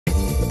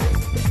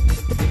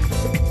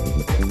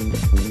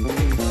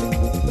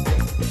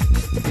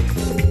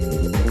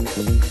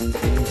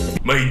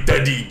My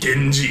daddy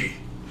Genji.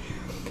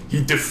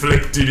 He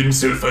deflected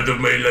himself out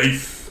of my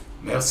life.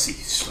 Mercy,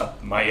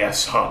 slap my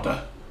ass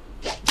harder.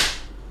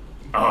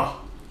 Ah.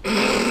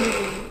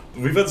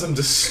 We've had some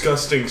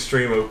disgusting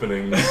stream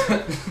openings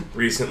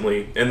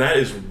recently, and that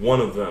is one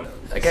of them.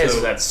 That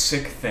guy's that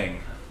sick thing.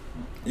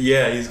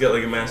 Yeah, he's got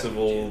like a massive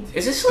old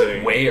Is this thing.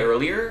 like way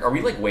earlier? Are we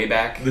like way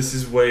back? This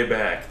is way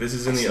back. This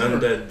is in the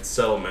undead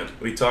settlement.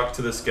 We talked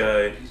to this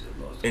guy,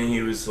 and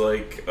he was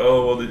like,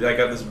 "Oh, well, I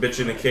got this bitch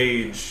in a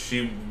cage.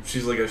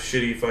 She's like a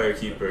shitty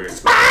firekeeper."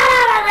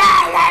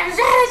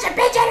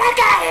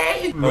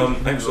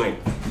 Actually,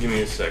 give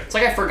me a sec. It's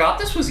like I forgot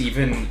this was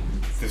even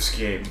this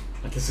game.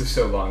 Like this is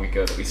so long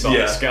ago that we saw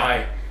this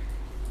guy.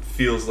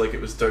 Feels like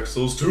it was Dark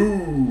Souls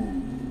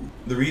 2.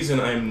 The reason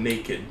I'm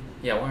naked.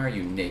 Yeah, why are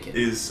you naked?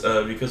 Is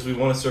because we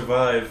want to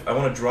survive. I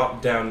want to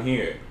drop down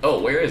here.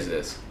 Oh, where is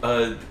this?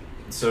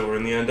 So we're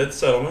in the undead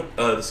settlement.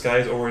 The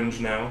sky's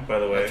orange now, by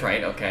the way. That's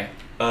right. Okay.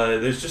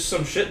 There's just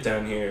some shit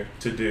down here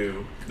to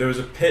do. There was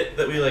a pit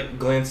that we like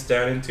glanced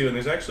down into, and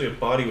there's actually a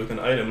body with an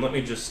item. Let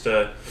me just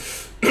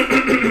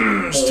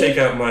just take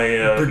out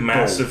my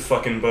massive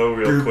fucking bow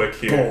real quick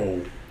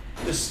here.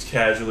 Just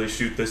casually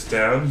shoot this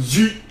down.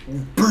 Yeet!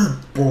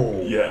 Big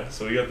bow! Yeah,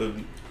 so we got the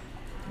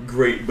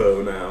great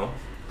bow now.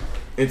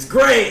 It's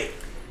great!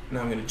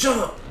 Now I'm gonna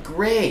jump!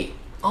 Great!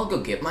 I'll go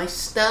get my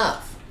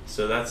stuff.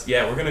 So that's,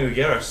 yeah, we're gonna go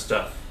get our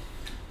stuff.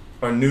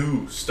 Our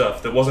new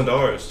stuff that wasn't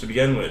ours to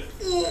begin with.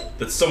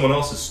 That's someone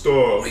else's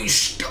store. We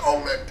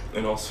stole it!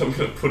 And also I'm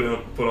gonna put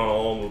on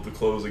all of the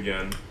clothes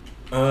again.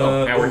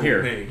 Now we're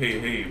here.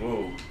 Hey,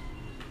 whoa.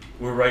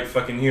 We're right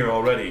fucking here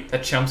already.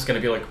 That chump's gonna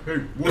be like,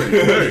 hey, wait,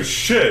 hey,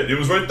 shit, it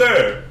was right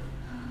there.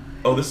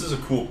 Oh, this is a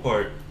cool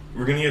part.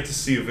 We're gonna get to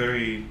see a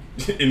very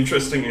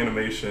interesting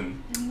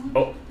animation.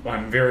 Oh,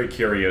 I'm very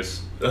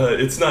curious.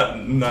 It's not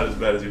as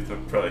bad as you're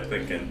probably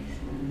thinking.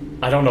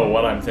 I don't know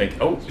what I'm thinking.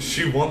 Oh,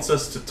 she wants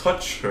us to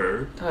touch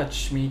her.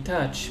 Touch me,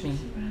 touch me.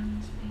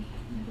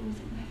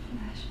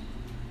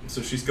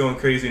 So she's going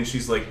crazy and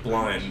she's like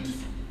blind.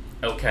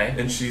 Okay.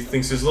 And she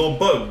thinks there's little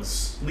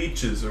bugs,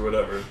 leeches or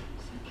whatever.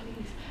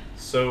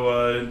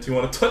 So, do you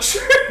want to touch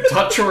her?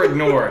 Touch or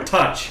ignore?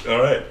 Touch.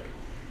 Alright.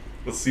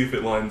 Let's see if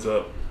it lines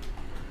up.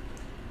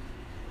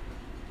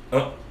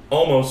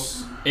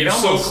 Almost. You're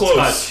so close.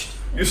 Touched.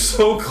 You're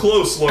so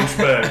close,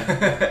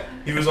 Lunchbag.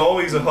 He was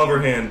always a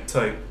hover hand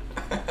type.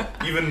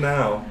 Even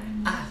now.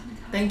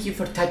 Thank you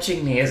for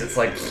touching me, as it's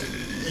like...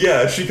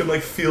 Yeah, she can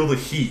like feel the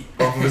heat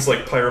off of his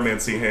like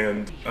pyromancy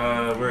hand.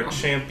 We're a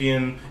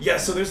champion. Yeah,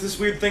 so there's this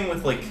weird thing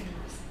with like...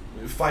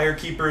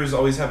 Firekeepers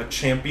always have a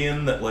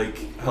champion that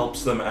like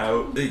helps them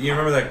out. You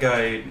remember that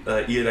guy,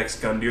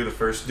 Eodex Gundyr, the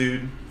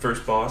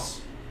first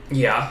boss?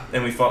 Yeah.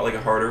 And we fought like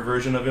a harder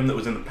version of him that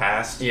was in the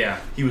past. Yeah.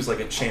 He was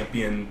like a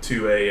champion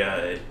to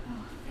a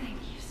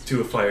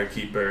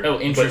firekeeper.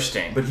 Oh,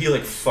 interesting. But he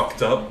like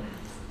fucked up.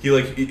 He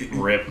like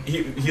rip.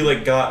 He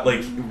like got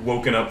like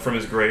woken up from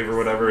his grave or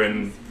whatever,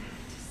 and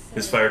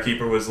his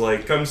firekeeper was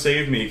like, "Come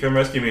save me, come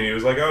rescue me." And he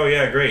was like, "Oh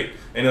yeah, great."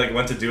 And he like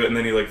went to do it, and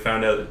then he like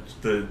found out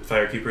that the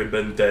firekeeper had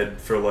been dead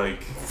for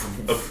like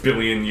a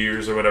billion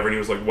years or whatever, and he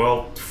was like,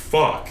 "Well,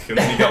 fuck." And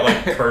then he got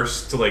like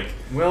cursed to like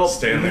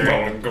stand there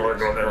and guard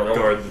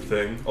the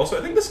thing. Also,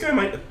 I think this guy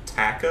might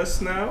attack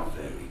us now.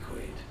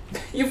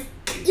 You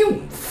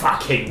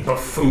fucking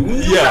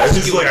buffoon! Yeah,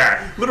 he's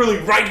like literally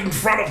right in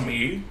front of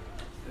me.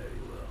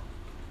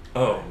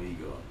 Oh,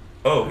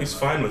 he's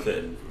fine with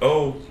it.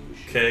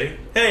 Okay.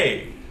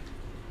 Hey!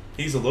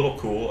 He's a little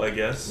cool, I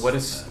guess. What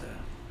is...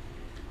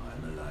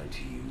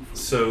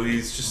 So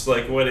he's just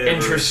like,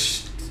 whatever.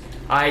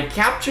 I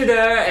captured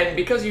her, and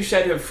because you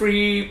set her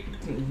free...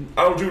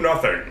 I'll do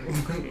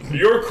nothing.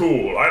 You're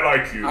cool, I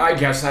like you. I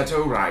guess that's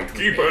alright.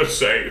 Keep her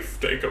safe,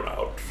 take her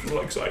out. She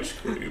likes ice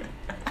cream.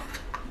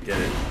 Get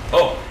it.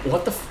 Oh!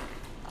 What the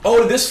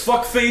Oh, this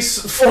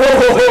fuckface!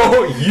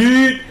 Oh,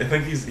 yeet! I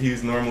think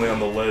he's normally on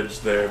the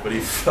ledge there, but he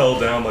fell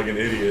down like an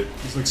idiot.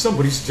 He's like,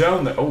 somebody's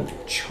down there. Oh,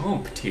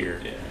 chomped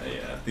here.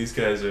 Yeah. These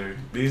guys are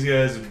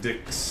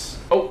dicks.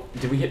 Oh,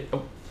 did we hit?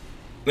 Oh,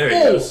 there he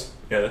goes.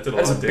 Yeah, that did a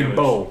lot of damage. That's a big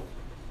bow.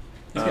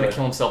 He's gonna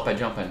kill himself by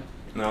jumping.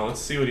 Now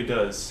let's see what he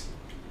does.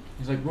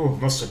 He's like, oh,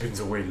 must have been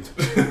the wind.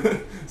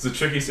 It's a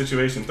tricky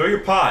situation. Throw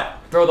your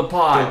pot. Throw the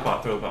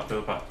pot. Throw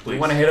the pot, please. We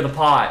want to hit the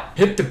pot.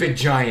 Hit the big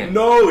giant.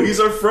 No, he's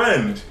our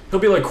friend.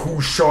 He'll be like,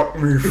 who shot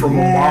me from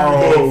a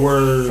mile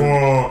away?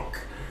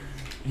 Fuck.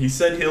 He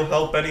said he'll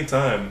help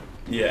anytime.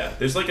 Yeah,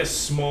 there's like a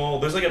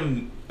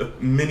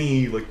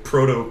mini like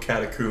proto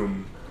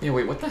catacomb. Yeah,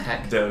 wait, what the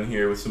heck? Down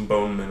here with some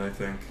bone men, I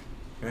think.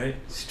 Right?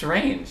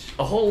 Strange.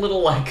 A whole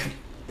little like.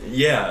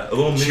 Yeah, a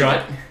little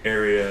mini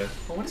area.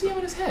 Well, what does he have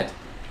on his head?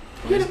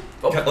 He had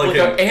like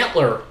an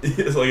antler.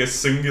 It's like a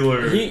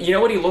singular. You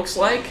know what he looks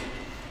like?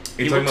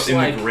 Are you talking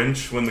about in the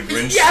Grinch when the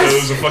Grinch yes!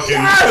 shows a fucking?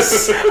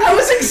 Yes! That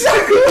was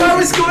exactly what I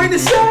was going to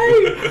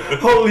say.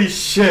 Holy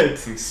shit!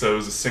 He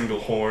sews a single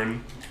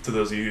horn. To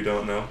those of you who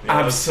don't know, yeah,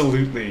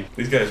 absolutely.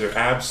 These guys are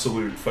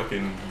absolute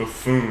fucking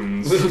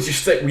buffoons.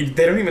 Just like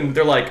they don't even.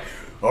 They're like,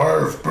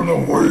 I've been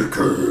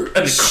awakened.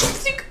 And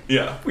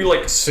yeah. We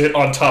like sit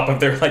on top of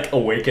their like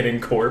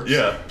awakening corpse.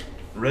 Yeah.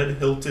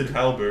 Red-hilted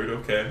halberd,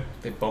 okay.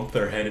 They bump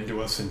their head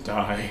into us and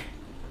die.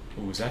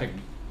 Oh, is that a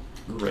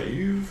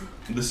grave?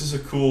 This is a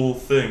cool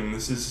thing.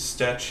 This is a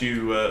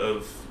statue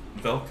of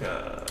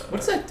Velka.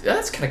 What's that?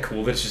 That's kind of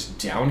cool that it's just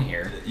down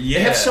here. Yeah.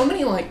 They have so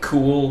many like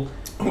cool,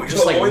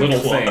 just like little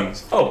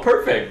things. Oh,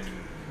 perfect.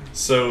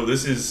 So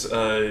this is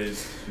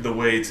the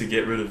way to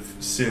get rid of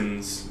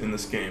sins in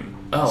this game.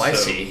 Oh, so, I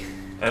see.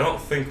 I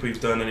don't think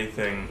we've done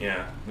anything.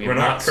 Yeah, We're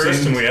not cursed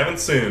sinned. and we haven't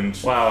sinned.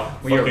 Wow,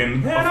 we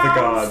Fucking are off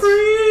the gods.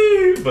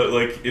 free. But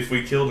like, if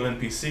we killed an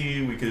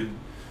NPC, we could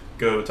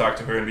go talk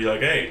to her and be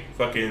like, "Hey,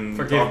 fucking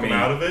Forgive talk me." him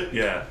out of it."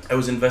 Yeah. I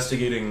was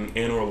investigating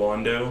Anne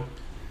Orlando,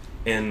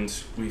 and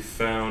we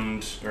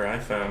found, or I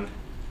found,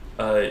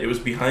 it was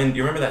behind.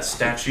 You remember that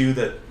statue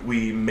that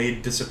we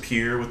made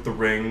disappear with the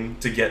ring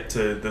to get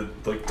to the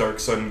like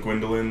Dark Sun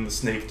Gwendolyn, the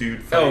snake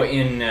dude fight? Oh,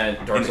 in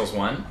Dark Souls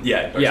 1?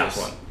 Yeah, Dark Yes.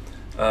 Souls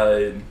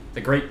 1. The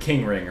Great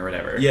King Ring or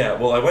whatever. Yeah,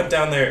 well, I went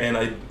down there and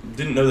I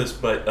didn't know this,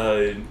 but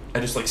I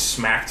just like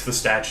smacked the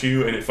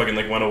statue and it fucking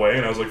like went away,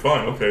 and I was like,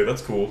 fine, okay,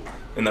 that's cool.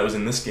 And that was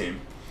in this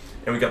game.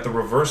 And we got the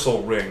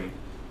reversal ring,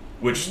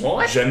 which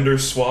What? gender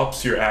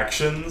swaps your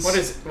actions.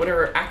 What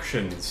are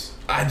actions?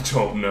 I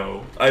don't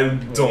know. I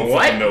don't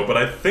What? fucking know, but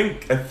I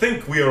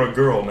think we are a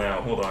girl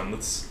now. Hold on,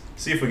 let's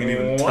see if we can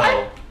even What?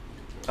 tell.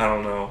 I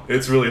don't know.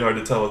 It's really hard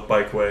to tell with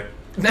Bikeway.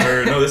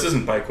 Or, no, this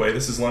isn't Bikeway,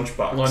 this is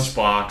Lunchbox.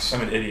 Lunchbox.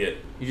 I'm an idiot.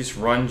 You just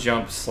run,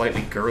 jump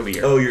slightly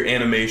girlier. Oh, your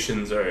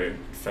animations are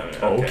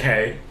feminine.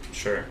 Okay.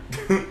 Sure.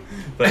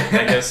 But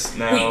I guess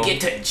now... We get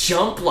to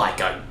jump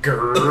like a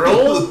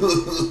girl?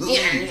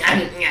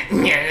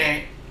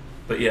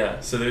 But yeah,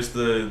 so there's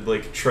the,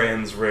 like,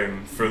 trans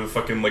ring for the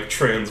fucking, like,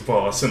 trans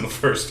boss in the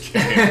first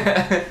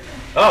game.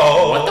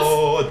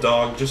 Oh, a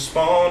dog just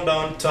spawned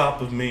on top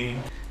of me.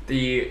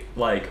 The,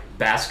 like,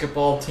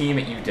 basketball team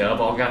at UW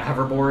all got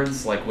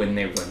hoverboards, like, when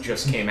they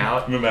just came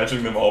out. I'm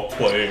imagining them all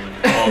playing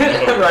on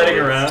the Riding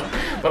hoverboards.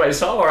 around. But I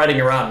saw them riding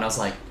around and I was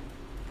like,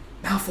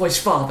 Malfoy's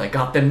father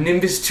got the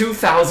Nimbus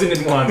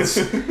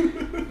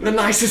 2001s. The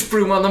nicest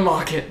broom on the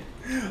market.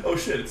 Oh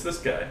shit, it's this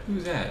guy.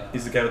 Who's that?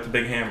 He's the guy with the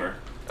big hammer.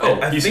 Oh,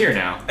 I he's think- here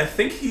now. I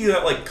think he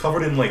got, like,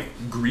 covered in, like,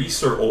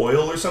 grease or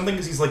oil or something,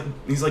 because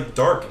he's like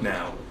dark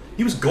now.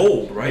 He was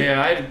gold, right?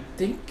 Yeah, I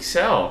think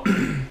so.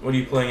 What are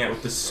you playing at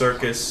with this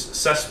circus?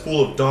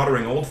 Cesspool of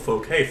doddering old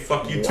folk. Hey,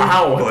 fuck you too,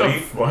 Wow, what buddy. the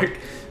fuck?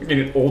 You're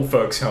getting old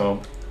folks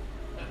home.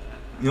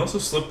 You also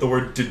slipped the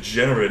word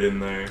degenerate in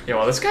there. Yeah,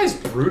 well, this guy's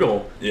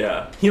brutal.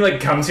 Yeah. He,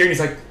 like, comes here and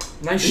he's like,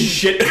 nice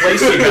shit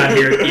place you got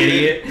here,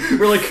 idiot.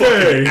 We're like,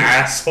 hey.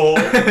 Asshole.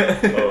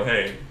 Oh,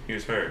 hey,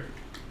 here's her.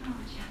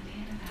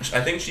 I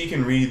think she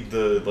can read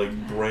the, like,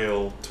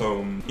 Braille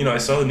tome. You know, I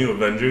saw the new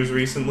Avengers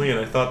recently, and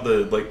I thought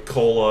the, like,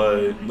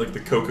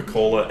 the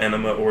Coca-Cola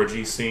enema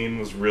orgy scene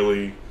was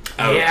really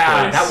out of place.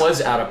 Yeah, that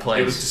was out of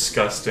place. It was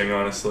disgusting,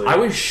 honestly. I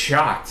was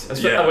shocked.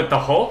 Especially Yeah. with the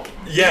Hulk?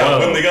 Yeah, Whoa.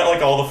 when they got,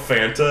 like, all the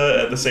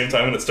Fanta at the same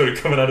time and it started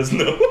coming out his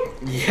nose.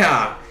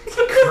 Yeah.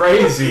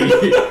 Crazy.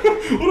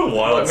 What a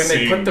wild When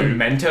scene, they put the dude.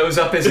 Mentos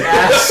up his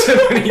ass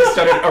and he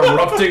started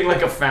erupting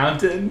like a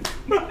fountain.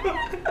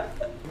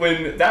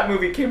 When that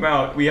movie came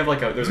out, we have like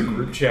there's a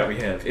group chat we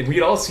have, and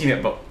we'd all seen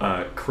it,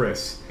 but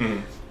Chris.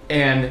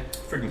 And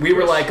Freaking we were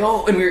Chris. like,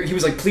 oh, and he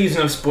was like, please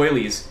no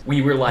spoilies.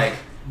 We were like,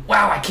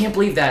 wow, I can't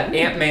believe that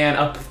Ant-Man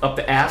up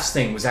the ass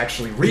thing was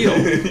actually real.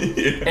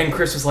 Yeah. And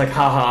Chris was like,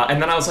 haha.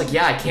 And then I was like,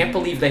 yeah, I can't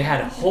believe they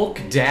had Hulk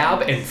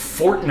dab and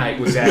Fortnite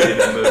was added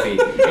in the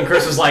movie. And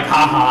Chris was like,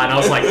 haha. And I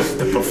was like,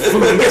 the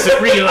buffoon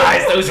doesn't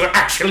realize those were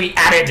actually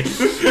added.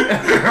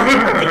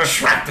 The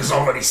trap is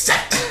already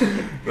set.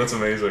 That's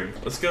amazing.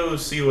 Let's go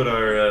see what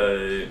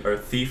our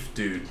thief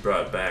dude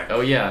brought back.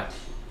 Oh, yeah.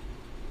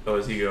 Oh,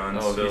 is he gone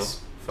Oh, still? he's-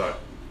 Fuck.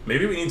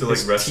 Maybe we need to, like,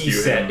 His rescue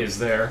T-set him. is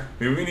there.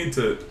 Maybe we need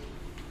to...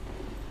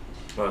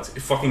 Well, it's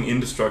fucking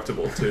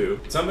indestructible, too.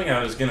 Something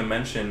I was gonna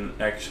mention,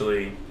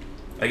 actually,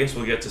 I guess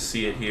we'll get to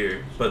see it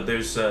here, but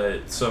there's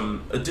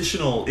some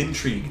additional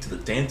intrigue to the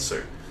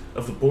Dancer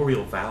of the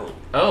Boreal Valley.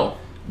 Oh.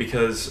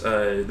 Because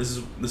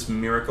this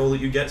miracle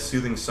that you get,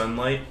 Soothing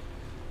Sunlight,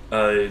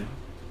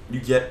 you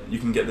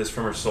can get this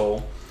from her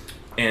soul,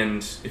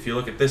 and if you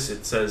look at this,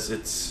 it says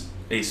it's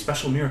a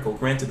special miracle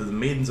granted to the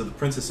maidens of the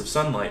Princess of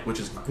Sunlight, which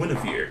is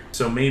Guinevere.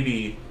 So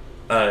maybe,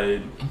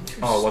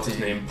 what's his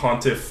name?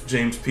 Pontiff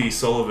James P.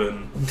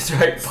 Sullivan. That's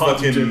right,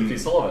 Fucking- James P.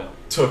 Sullivan.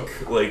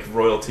 Took, like,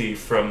 royalty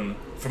from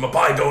a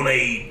bygone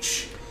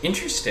age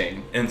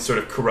Interesting. and sort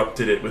of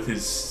corrupted it with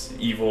his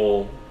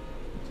evil,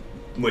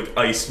 like,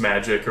 ice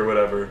magic or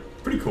whatever.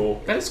 Pretty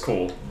cool. That is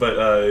cool.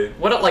 But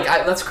What? Like,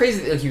 that's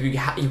crazy. Like,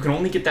 you can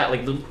only get that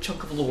like little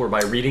chunk of lore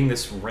by reading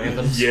this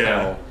random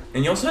spell.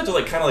 And you also have to,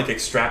 like, kind of, like,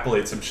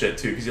 extrapolate some shit,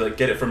 too, because you, like,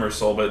 get it from her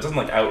soul, but it doesn't,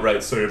 like,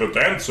 outright say, the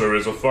Dancer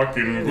is a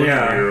fucking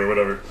Guinevere or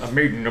whatever. A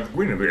maiden of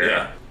Guinevere.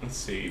 Yeah. Let's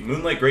see.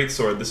 Moonlight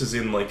Greatsword, this is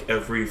in, like,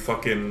 every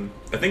fucking...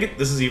 I think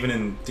this is even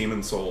in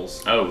Demon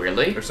Souls. Oh,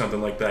 really? Or something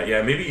like that.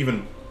 Yeah, maybe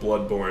even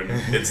Bloodborne.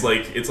 It's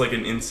like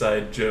an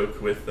inside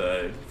joke with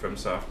From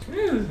Soft.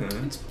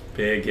 It's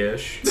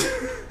big-ish.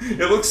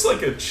 It looks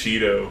like a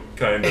Cheeto,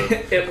 kind of.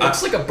 It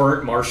looks like a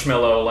burnt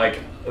marshmallow, like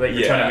that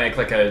you're trying to make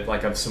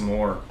like some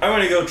more. I'm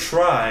gonna go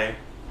try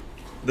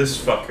this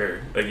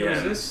fucker again.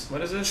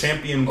 What is this?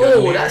 Champion Oh,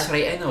 Gungnir. that's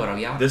right. I know it.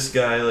 Yeah. This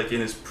guy, like in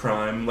his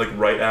prime, like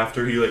right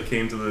after he like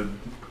came to the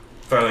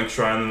Firelink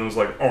Shrine and was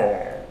like,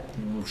 oh,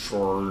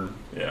 Sure.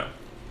 yeah.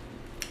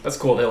 That's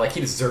cool. They're like,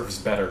 he deserves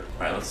better.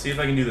 All right, let's see if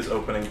I can do this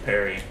opening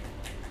parry.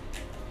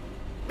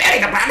 Parry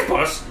the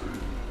platypus!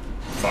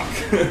 Fuck.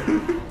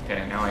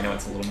 Okay, now I know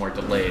it's a little more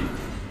delayed.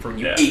 For when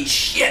you Yeah. eat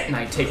shit and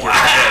I take your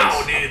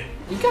Wow, place. dude.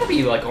 You gotta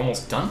be like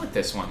almost done with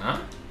this one, huh?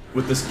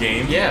 With this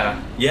game? Yeah.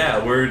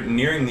 Yeah, we're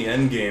nearing the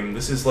end game.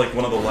 This is like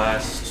one of the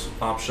last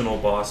optional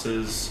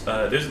bosses.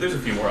 There's a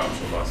few more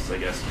optional bosses, I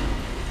guess.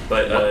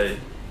 But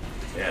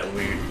yeah,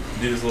 we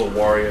do this little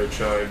Wario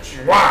charge.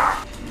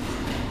 Wow!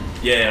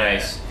 Yeah.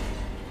 Nice.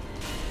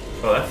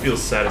 Oh, that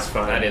feels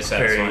satisfying. That is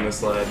Parrying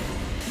this lad.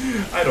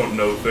 I don't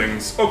know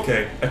things.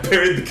 Okay, I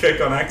parried the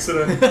kick on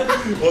accident.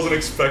 Wasn't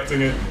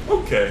expecting it.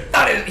 Okay.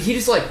 He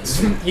just like,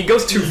 he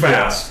goes too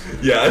fast.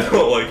 Yeah, I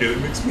don't like it.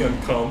 It makes me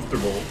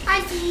uncomfortable.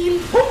 I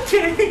feel.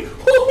 Okay.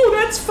 Oh,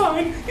 that's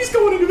fine. He's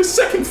going into his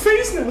second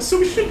phase now, so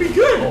we should be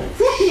good.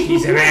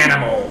 He's an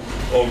animal.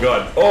 Oh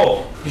god.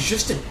 Oh. He's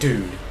just a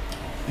dude.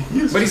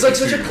 But he's like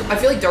such a. I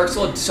feel like Dark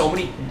Souls had so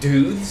many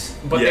dudes,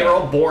 but they Yeah. were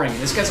all boring.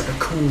 This guy's like a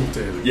cool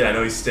dude. Yeah, I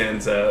know he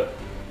stands out.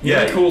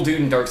 Yeah, the cool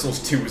dude in Dark Souls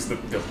 2 was the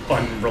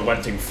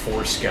unrelenting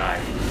force guy.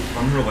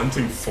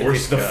 Unrelenting force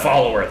He's the guy.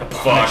 follower, the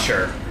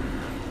punisher.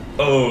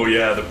 Oh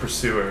yeah, the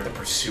pursuer. The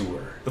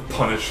pursuer. The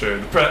punisher.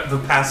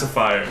 The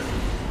pacifier.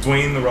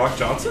 Dwayne the Rock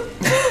Johnson?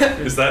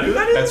 Is that who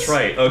that is? That's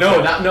right.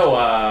 Okay.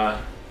 No,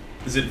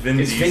 Is it Vin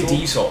it's Diesel? Vin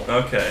Diesel.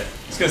 Okay.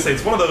 I was gonna say,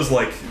 it's one of those,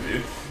 like,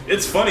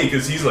 it's funny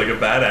because he's like a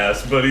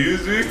badass, but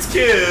it's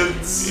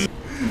kids.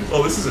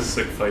 Oh, this is a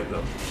sick fight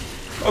though.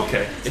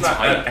 Okay. It's not,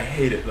 hype. I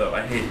hate it though.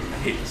 I hate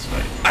this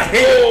fight. I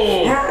hate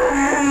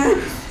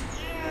it!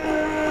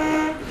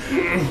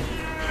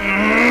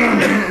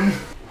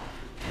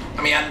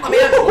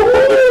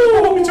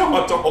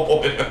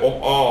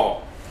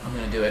 I'm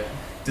gonna do it.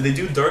 Did they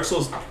do Dark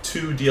Souls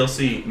 2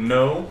 DLC?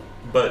 No,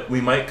 but we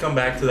might come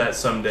back to that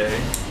someday.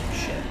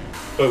 Shit.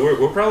 But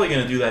we're probably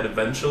going to do that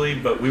eventually,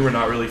 but we were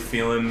not really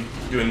feeling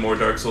doing more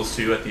Dark Souls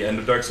 2 at the end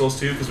of Dark Souls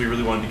 2 because we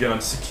really wanted to get on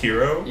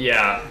Sekiro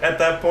Yeah. at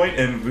that point,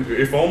 and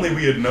if only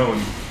we had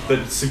known that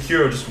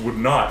Sekiro just would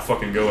not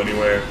fucking go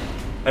anywhere.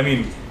 I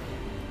mean,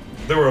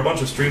 there were a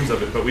bunch of streams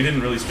of it, but we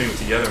didn't really stream it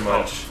together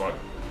much. Fuck.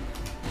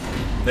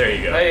 There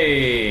you go.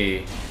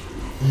 Hey.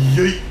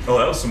 Yeet. Oh,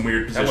 that was some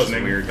weird That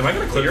positioning. was weird. Am I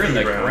going to clip You're in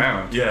through the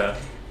ground. Yeah.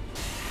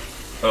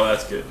 Oh,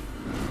 that's good.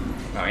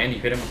 Oh, and you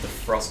hit him with the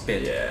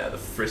frostbite. Yeah, the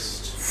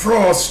frist.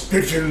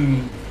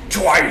 Frostbitten,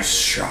 twice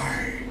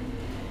shy.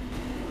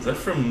 Is that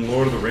from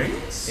Lord of the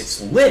Rings?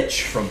 It's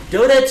Lich from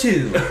Dota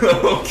 2.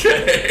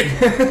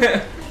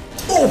 Okay.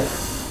 Oh!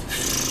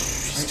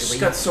 He's just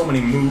got so many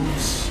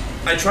moves.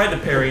 I tried to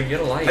parry. Get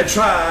a light. I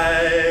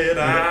tried.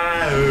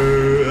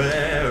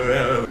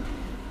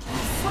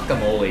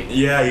 Guacamole.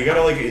 Yeah, you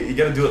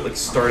gotta do it like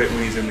start it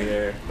when he's in the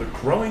air. The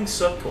growing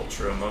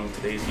subculture among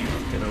today's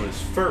youth, known as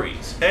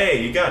furries.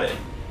 Hey, you got it.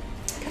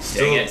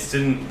 Still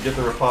didn't get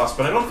the riposte,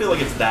 but I don't feel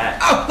like it's that.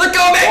 Oh, let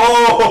go of me!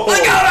 Oh!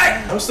 Let go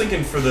of me! I was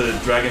thinking for the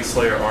Dragon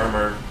Slayer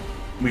armor,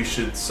 we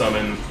should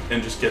summon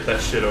and just get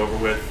that shit over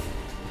with.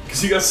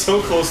 Because you got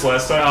so close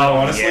last time. Oh,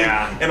 honestly,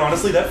 yeah. And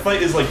honestly, that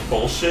fight is like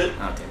bullshit.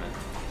 Oh, damn it.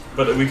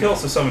 But we could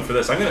also summon for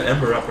this. I'm gonna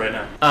Ember up right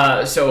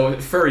now. So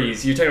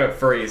furries, you're talking about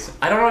furries.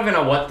 I don't even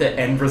know what the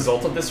end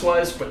result of this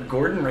was, but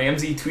Gordon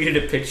Ramsay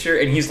tweeted a picture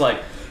and he's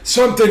like,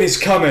 something is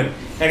coming.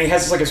 And he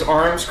has like his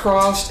arms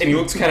crossed and he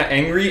looks kind of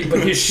angry, but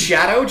his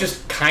shadow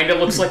just kind of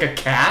looks like a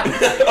cat.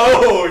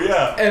 Oh,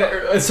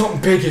 yeah. And something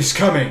big is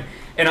coming.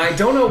 And I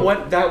don't know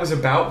what that was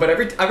about, but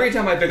every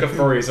time I think of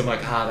furries, I'm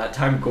like, that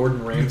time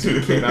Gordon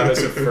Ramsay came out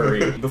as a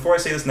furry. Before I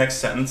say this next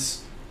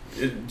sentence,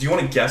 do you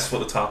want to guess what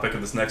the topic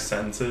of this next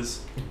sentence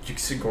is? You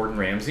said Gordon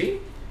Ramsay?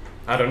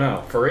 I don't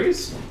know.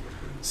 Furries?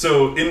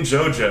 So, in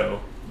JoJo,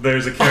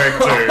 there's a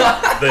character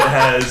that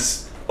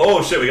has...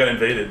 Oh, shit, we got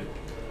invaded.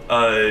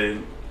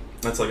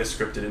 That's like a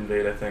scripted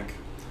invade, I think.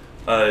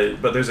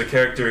 But there's a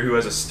character who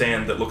has a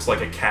stand that looks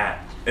like a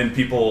cat. And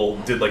people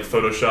did like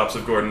photoshops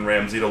of Gordon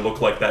Ramsay to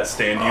look like that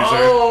stand user.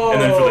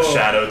 And then for the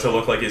shadow to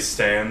look like his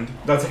stand.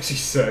 That's actually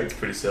sick. It's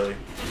pretty silly.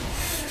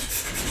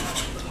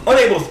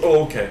 Unable to...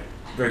 Oh, okay.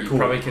 Very cool.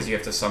 Probably because you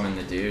have to summon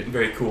the dude.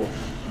 Very cool.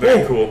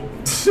 Very cool.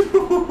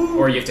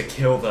 Or you have to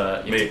kill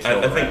the...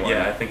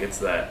 I think it's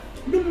that.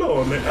 Hey,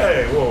 whoa.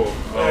 Hey,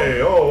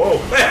 oh.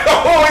 Hey,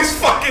 oh, he's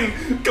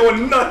fucking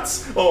going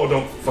nuts. Oh,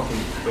 don't fucking...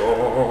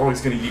 Oh, he's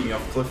gonna eat me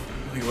off the cliff.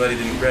 I'm really glad he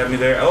didn't grab me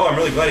there. Oh, I'm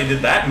really glad he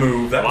did that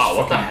move. That was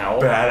what the fucking hell?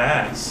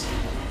 badass.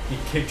 He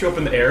kicked you up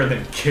in the air and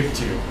then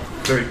kicked you.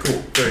 Very cool.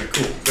 Very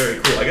cool. Very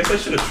cool. I guess I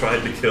should have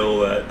tried to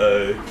kill that.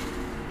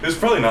 It was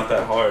probably not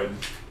that hard.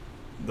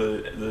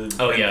 The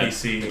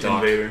NPC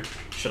invader.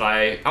 Should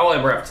I? I'll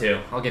Ember up too.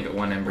 I'll give it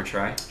one Ember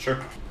try. Sure.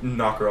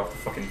 Knock her off the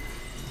fucking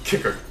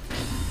Kick her.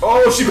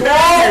 Oh, she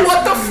parried you!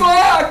 What the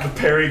fuck? The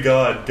parry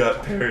god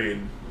got parried.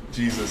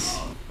 Jesus.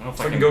 I don't know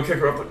if I can go kick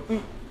her up.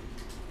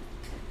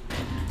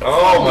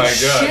 Oh Holy my god.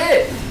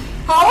 shit!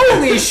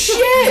 Holy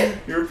shit!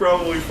 You're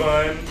probably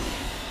fine.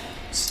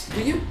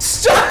 Will you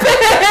stop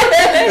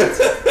it?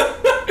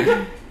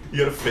 You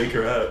gotta fake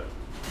her out.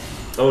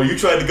 Oh, you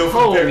tried to go for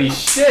the Holy parry.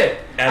 shit!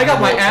 I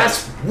got my Admirable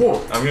ass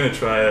whooped. I'm gonna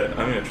try it.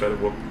 I'm gonna try to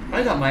whoop.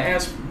 I got my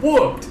ass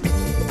whooped.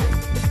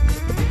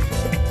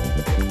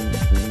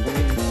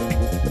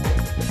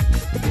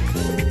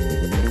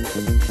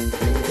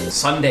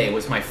 Sunday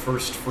was my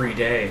first free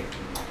day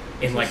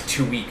in like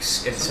 2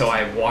 weeks, and so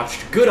I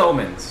watched Good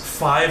Omens.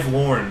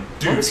 Fivelorn,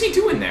 dude. What was he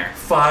doing there?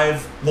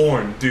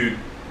 Fivelorn, dude.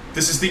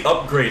 This is the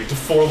upgrade to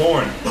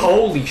Forlorn.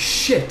 Holy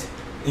shit!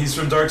 He's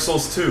from Dark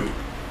Souls 2.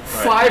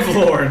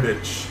 Fivelorn.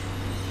 Bitch.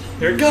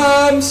 Here it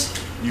comes!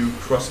 You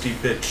crusty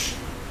bitch.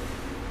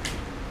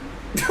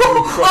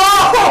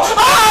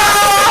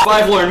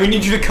 Fivelorn, we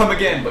need you to come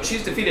again. But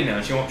she's defeated now,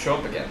 and she won't show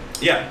up again.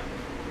 Yeah.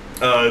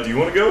 Do you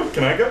want to go?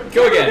 Can I go?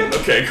 Go again.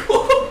 Okay,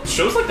 cool.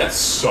 Shows like that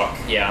suck.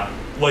 Yeah.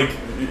 Like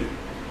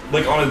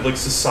on a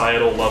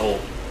societal level,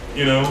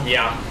 you know?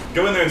 Yeah.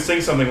 Go in there and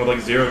sing something with like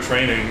zero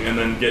training, and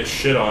then get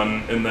shit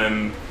on, and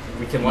then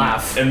We can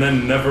laugh. and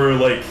then never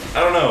like I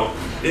don't know.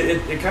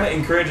 It kind of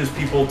encourages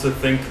people to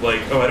think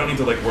like, oh, I don't need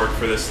to like work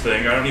for this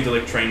thing. I don't need to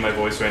like train my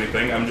voice or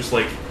anything. I'm just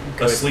like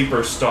a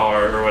sleeper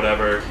star or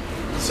whatever.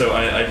 So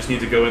I just need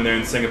to go in there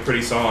and sing a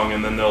pretty song,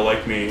 and then they'll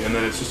like me. And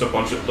then it's just a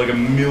bunch of like a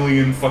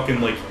million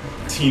fucking like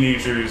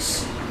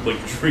teenagers like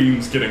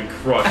dreams getting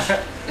crushed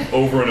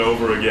over and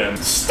over again.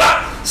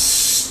 Stop!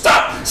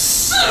 Stop!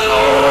 Stop!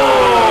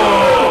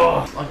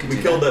 We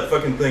killed that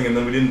fucking thing, and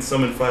then we didn't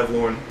summon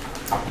Fivelorn.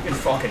 Even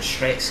fucking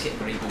Shrek's getting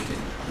rebooted.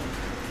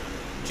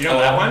 Do you know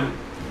that one?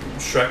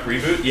 Shrek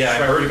reboot? Yeah,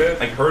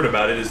 Shrek I heard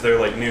about it. Is there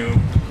like new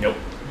Nope.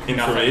 information?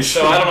 Nothing.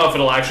 So I don't know if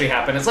it'll actually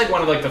happen. It's like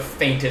one of like the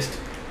faintest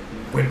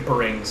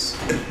whimperings.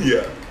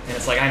 Yeah. And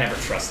it's like, I never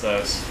trust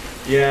those.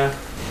 Yeah.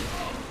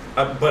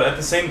 But at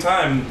the same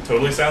time,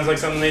 totally sounds like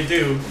something they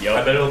do. Yep.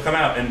 I bet it'll come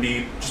out and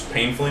be just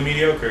painfully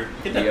mediocre.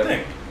 Get that Yep.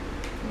 thing.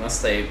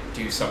 Unless they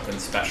do something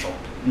special.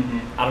 Mm-hmm.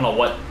 I don't know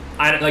what.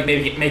 I don't, like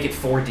maybe make it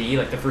 4D,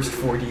 like the first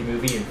 4D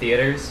movie in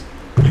theaters.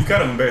 You've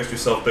kind of embarrassed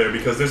yourself there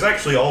because there's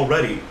actually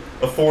already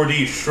a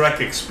 4D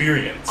Shrek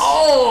experience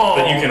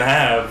that you can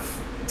have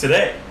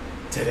today.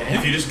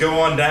 If you just go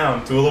on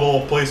down to a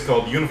little place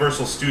called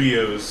Universal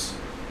Studios,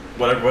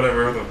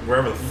 wherever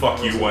the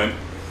fuck you went,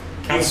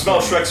 you can smell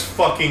Shrek's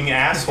fucking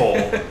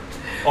asshole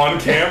on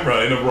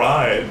camera in a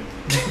ride.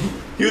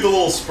 Hear the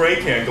little spray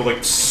can go like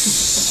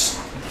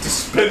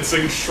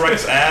dispensing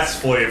Shrek's ass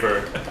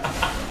flavor.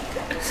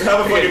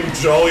 Have a fucking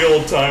jolly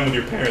old time with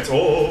your parents.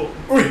 Oh,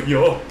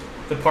 yo.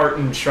 The part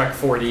in Shrek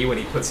 4D when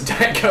he puts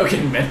Diet Coke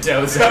and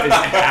Mentos up his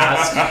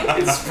ass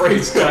and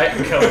sprays Diet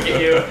Coke at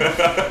you.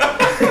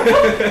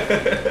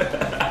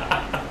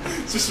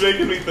 It's just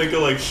making me think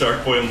of like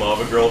Shark Boy and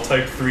Lava Girl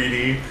type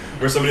 3D,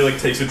 where somebody like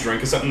takes a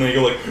drink of something and they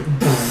go like,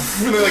 and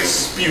they like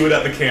spew it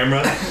at the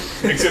camera.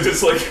 Except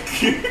it's like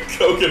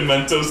Coke and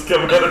Mentos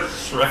coming out of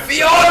Shrek.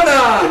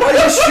 Fiona! Are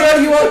you sure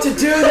you want to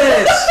do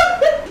this?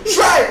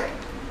 Shrek!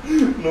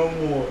 No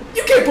more.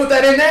 You can't put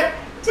that in there!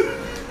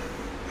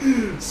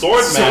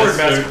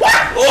 Swordmaster.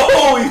 What?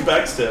 Oh, he's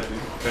backstabbed me.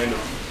 Kind of.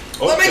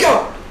 Oh, Let me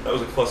go! That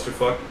was a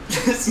clusterfuck.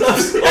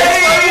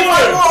 Hey,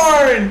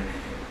 Fivelorn!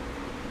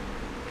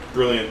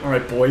 Brilliant.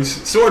 Alright, boys.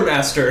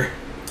 Swordmaster.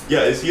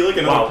 Yeah, is he like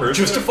another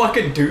person? Just a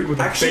fucking dude with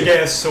a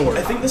big-ass sword.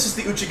 I think this is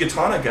the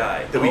Uchigatana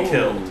guy that we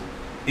killed.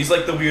 He's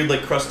like the weird,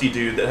 like, crusty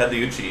dude that had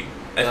the Uchi.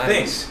 I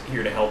think.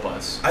 Here to help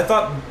us. I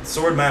thought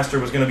Swordmaster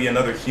was going to be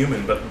another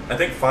human, but I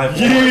think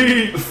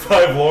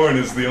Fivelorn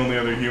is the only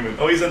other human.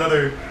 Oh, he's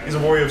a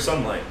warrior of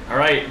sunlight.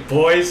 Alright,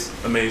 boys.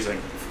 Amazing.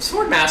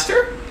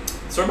 Swordmaster?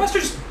 Swordmaster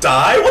just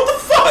died? What the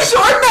fuck?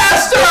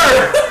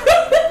 Swordmaster!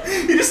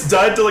 He just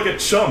died to like a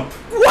chump.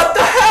 What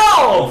the hell?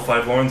 Oh,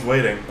 Fivelorn's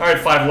waiting. Alright,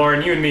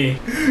 Fivelorn, you and me.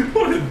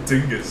 What a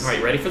dingus.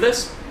 Alright, ready for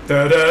this?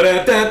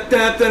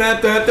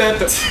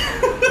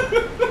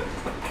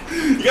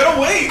 You gotta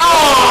wait!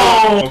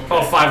 Oh! Okay.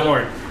 Oh,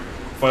 Fivelorn.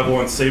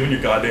 Fivelorn's saving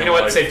your goddamn You know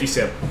what? life. Safety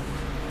sim.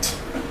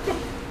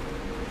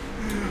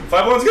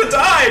 Fivelorn's gonna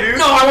die, dude!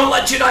 No, I won't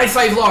let you die,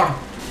 Fivelorn!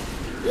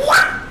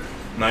 What?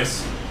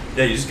 Nice.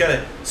 Yeah, you just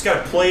gotta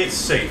play it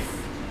safe.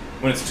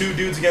 When it's two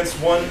dudes against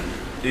one,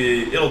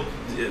 the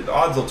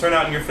odds will turn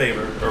out in your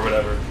favor, or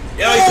whatever.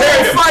 Yeah, he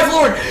parried him!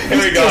 Fivelorn! He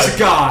is a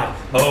god!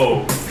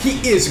 Oh. He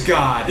is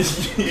God!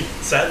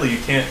 Sadly, you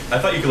can't. I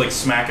thought you could, like,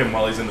 smack him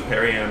while he's in the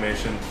parry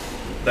animation.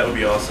 That would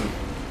be awesome.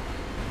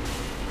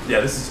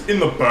 Yeah, this is in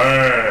the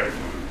bag.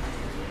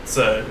 It's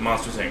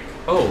Monsters, Inc.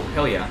 Oh,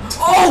 hell yeah.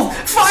 Oh!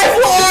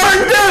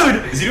 Fivelorn,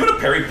 dude! Is he doing a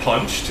parry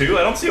punch, too?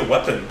 I don't see a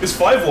weapon. Is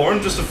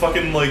Fivelorn just a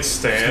fucking, like,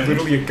 stand? He's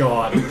literally a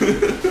god.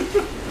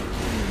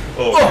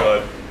 Oh,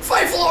 God.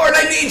 Fivelorn,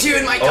 I need you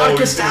in my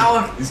darkest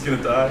hour! He's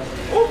gonna die.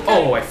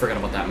 Oh, I forgot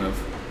about that move.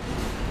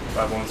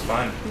 Fivelorn's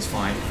fine. He's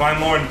fine. Fine,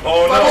 Lorn.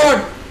 Oh, Fivelorn!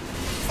 no.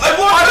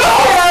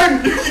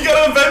 Fivelorn! You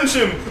gotta avenge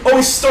him! Oh,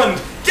 he's stunned.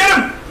 Get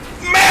him!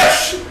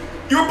 Mash!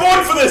 You were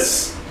born for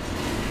this!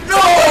 No!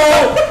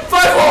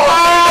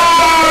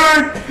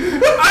 Fivelorn!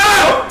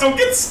 Ow! Don't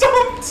get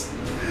stumped!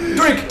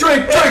 Drink!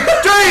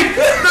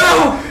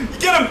 No!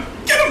 Get him!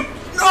 Get him!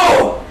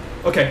 No!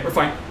 Okay, we're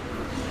fine.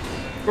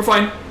 We're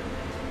fine.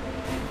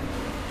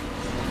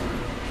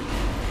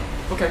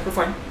 Okay, we're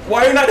fine.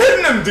 Why are you not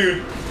hitting him,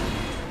 dude?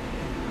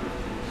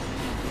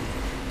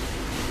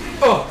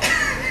 Oh!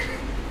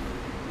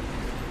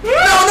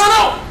 No!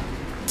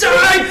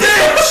 Die,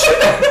 bitch!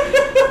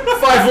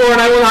 Fivelorn,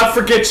 I will not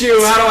forget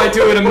you. How do I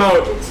do an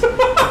emote?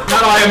 How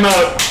do I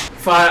emote?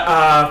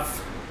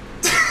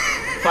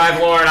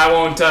 Fivelorn, I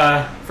won't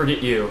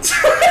forget you.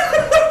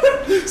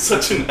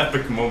 Such an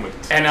epic moment.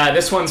 And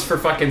this one's for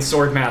fucking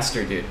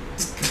Swordmaster, dude.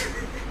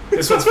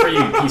 This one's for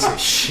you, piece of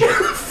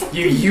shit.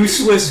 You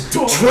useless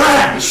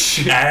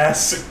trash!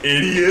 Ass,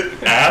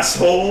 idiot,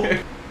 asshole.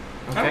 Okay.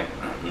 I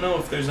don't know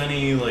if there's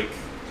any, like,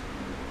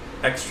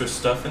 extra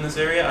stuff in this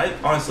area. I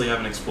honestly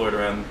haven't explored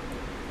around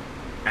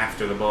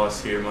after the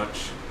boss here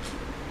much.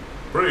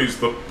 Praise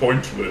the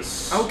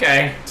pointless.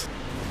 Okay.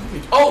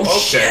 Oh, okay.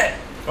 shit!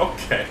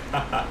 Okay.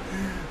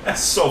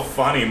 That's so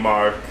funny,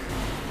 Mark.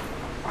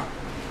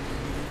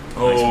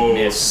 Oh,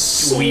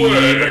 miss,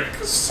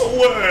 dweeb.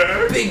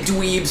 Swag. Big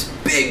dweebs.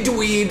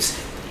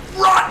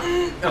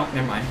 Rotten! Oh,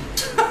 never mind.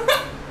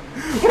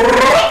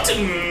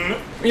 Rotten!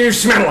 You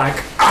smell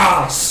like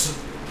ass!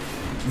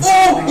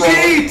 Oh,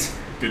 yeet!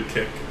 Good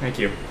kick. Thank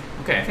you.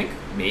 Okay, I think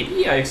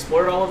maybe I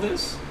explored all of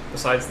this,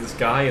 besides this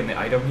guy and the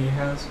item he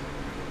has.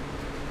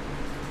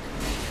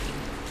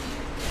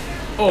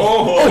 I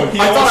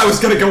thought I was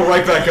gonna go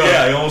right back up.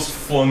 Yeah, I almost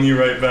flung you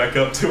right back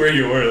up to where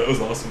you were. That was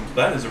awesome.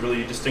 That is a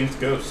really distinct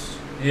ghost.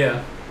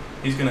 Yeah.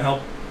 He's gonna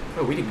help.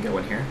 Oh, we didn't go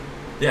in here.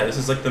 Yeah, this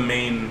is like the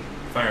main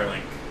fire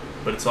link.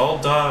 But it's all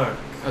dark.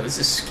 Oh, this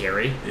is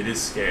scary. It is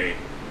scary.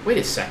 Wait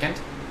a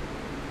second.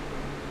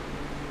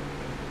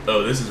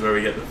 Oh, this is where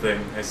we get the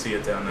thing. I see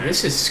it down there.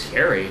 This is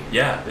scary.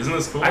 Yeah, isn't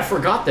this cool? I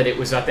forgot that it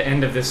was at the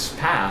end of this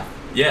path.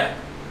 Yeah.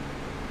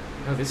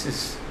 Oh, this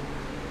is...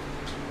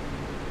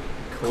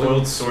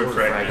 Coiled sword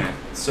fragment.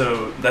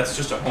 So that's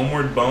just a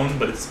homeward bone,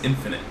 but it's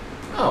infinite.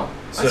 Oh,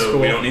 that's so cool.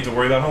 we don't need to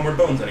worry about homeward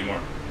bones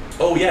anymore.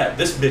 Oh yeah,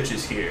 this bitch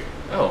is here.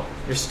 Oh,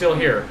 you're still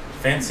here.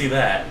 Fancy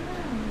that.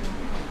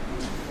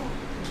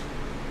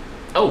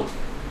 Oh.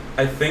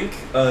 I think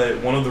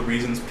one of the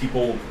reasons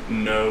people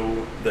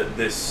know that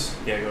this...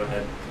 Yeah, go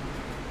ahead.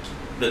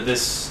 That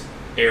this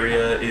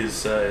area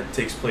is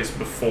takes place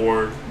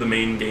before the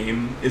main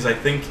game is I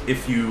think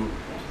if you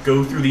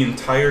go through the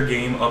entire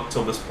game up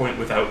till this point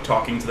without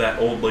talking to that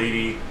old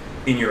lady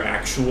in your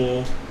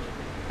actual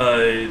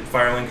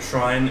Firelink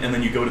shrine, and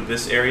then you go to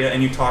this area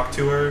and you talk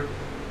to her,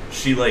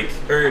 she like...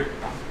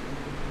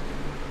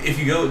 if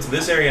you go to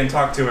this area and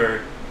talk to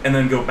her, and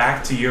then go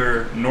back to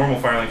your normal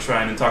Firelink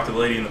shrine and talk to the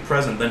lady in the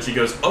present, then she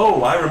goes,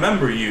 "Oh, I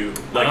remember you.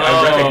 Like,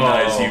 I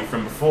recognize you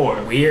from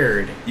before."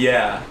 Weird.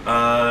 Yeah.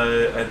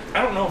 I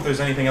don't know if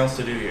there's anything else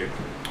to do here.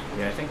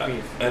 Yeah, I think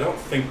we've... I don't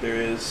think there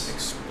is.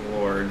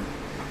 Explored.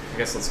 I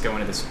guess let's go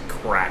into this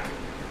crack.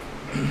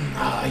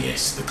 Ah,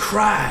 yes, the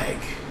crag.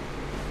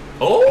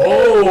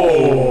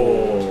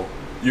 Oh!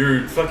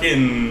 Your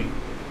fucking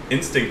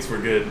instincts were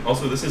good.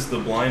 Also, this is the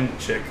blind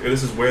chick. Or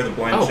this is where the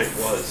blind chick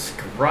was.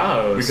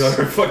 Gross. We got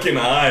her fucking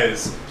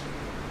eyes.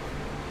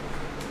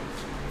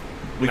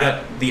 We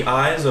got the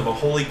eyes of a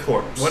holy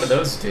corpse. What do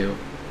those do?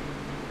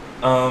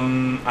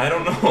 I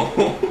don't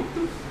know.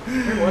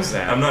 Where was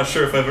that? I'm not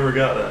sure if I've ever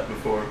got that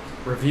before.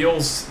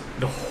 Reveals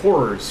the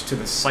horrors to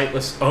the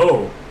sightless...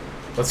 Oh!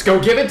 Let's go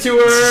give it to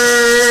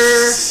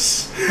her!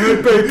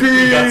 Hey, baby!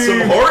 We got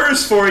some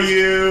horrors for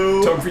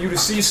you! Time for you to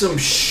see some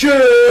shit!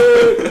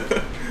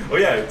 Oh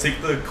yeah,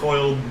 take the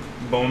coiled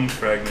bone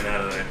fragment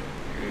out of there.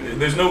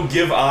 There's no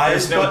give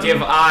eyes There's no button.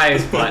 give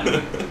eyes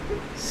button.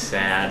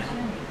 Sad.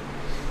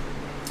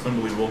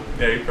 Unbelievable.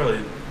 Yeah, you're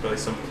probably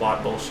some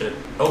plot bullshit.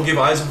 Oh, give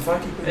eyes and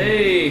fucking.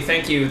 Hey,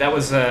 thank you. That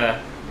was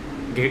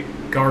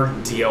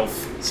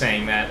Gardielf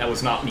saying that. That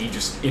was not me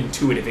just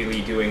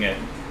intuitively doing it.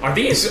 Are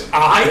these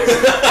eyes?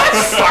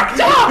 That's fucked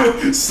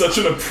up! Such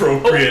an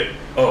appropriate...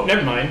 Oh.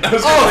 Never mind. I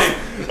was gonna say...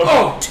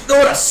 Oh,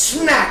 what a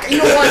snack! You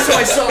know why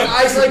I saw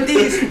eyes like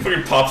these?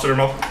 Fucking pops in her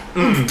mouth.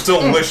 Mmm,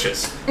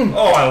 delicious.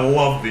 Oh, I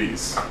love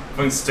these.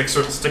 Fucking sticks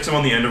them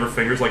on the end of her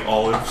fingers like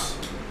olives.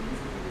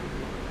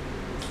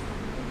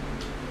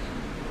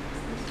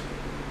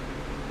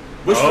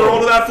 Wish for all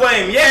to that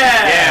flame,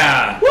 yeah!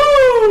 Yeah!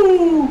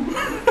 Woo!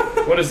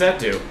 What does that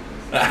do?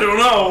 I don't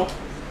know.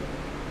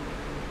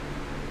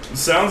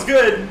 Sounds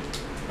good.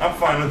 I'm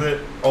fine with it.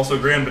 Also,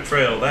 grand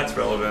betrayal, that's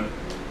relevant.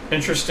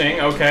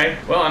 Interesting, okay.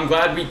 Well, I'm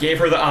glad we gave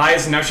her the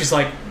eyes, and now she's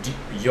like,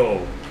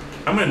 yo.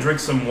 I'm gonna drink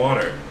some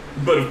water.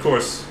 But of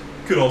course,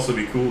 could also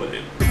be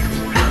Kool-Aid.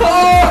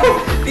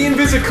 Oh! The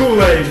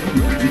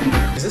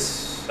Invisi-Kool-Aid! Is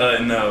this...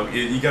 No.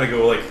 You gotta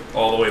go, like,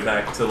 all the way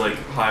back to, like,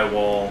 high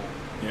wall.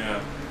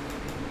 Yeah.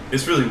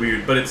 It's really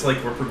weird, but it's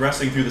like we're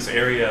progressing through this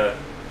area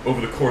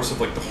over the course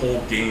of, like, the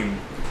whole game.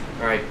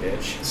 Alright,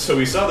 bitch. So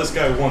we saw this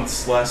guy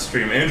once last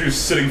stream. Andrew's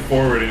sitting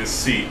forward in his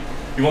seat.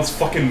 He wants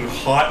fucking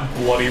hot,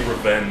 bloody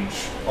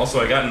revenge. Also,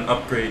 I got an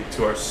upgrade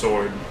to our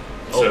sword.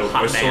 So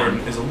our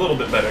sword is a little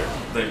bit better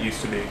than it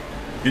used to be.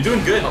 You're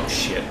doing good. Oh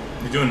shit.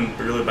 You're doing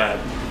really bad.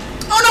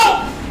 Oh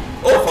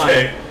no!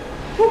 Okay.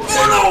 Oh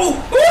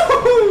no!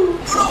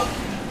 Oh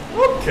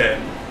no! Okay.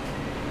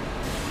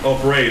 Oh,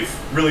 brave.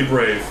 Really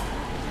brave.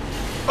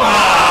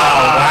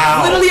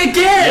 Wow. Literally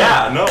again!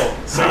 Yeah, no.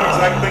 Same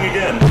exact thing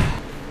again.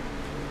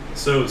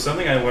 So,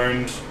 something I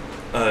learned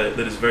that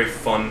is very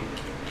fun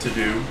to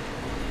do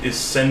is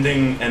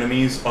sending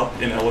enemies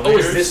up in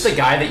elevators. Oh, is this the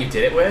guy that you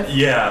did it with?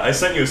 Yeah, I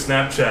sent you a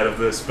Snapchat of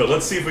this, but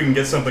let's see if we can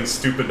get something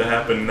stupid to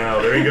happen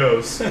now. There he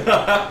goes.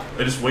 I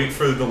just wait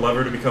for the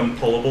lever to become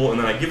pullable, and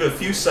then I give it a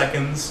few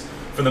seconds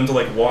for them to,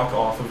 like, walk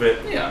off of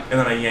it, Yeah. and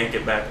then I yank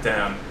it back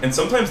down. And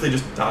sometimes they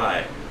just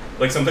die.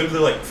 Like, sometimes they,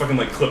 like, fucking,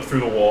 like, clip through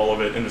the wall of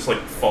it and just, like,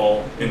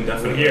 fall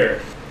indefinitely.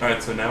 Here.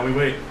 Alright, so now we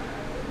wait.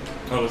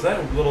 Oh, is that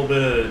a little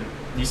bit of...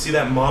 You see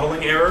that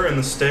modeling error in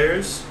the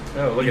stairs?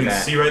 Oh, look you at can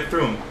that. see right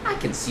through them. I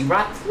can see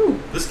right through.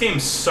 This game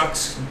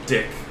sucks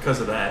dick because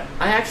of that.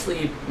 I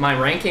actually, my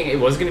ranking, it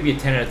was going to be a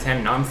 10 out of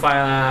 10. Now I'm,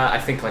 I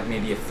think, like,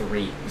 maybe a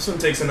 3. This one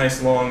takes a nice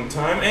long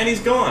time, and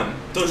he's gone.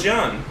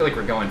 Dojian. I feel like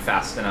we're going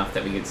fast enough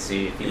that we could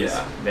see if he was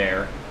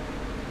there.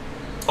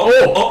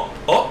 Oh!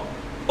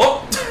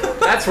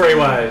 That's where he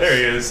was. There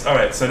he is.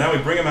 Alright, so now we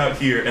bring him out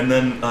here, and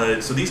then,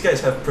 so these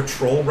guys have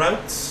patrol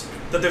routes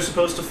that they're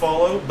supposed to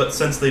follow, but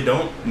since they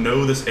don't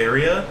know this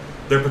area,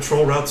 their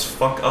patrol routes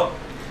fuck up.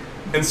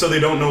 And so they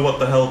don't know what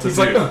the hell to do.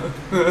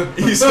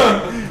 He's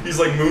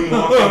like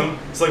moonwalking.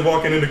 He's like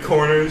walking into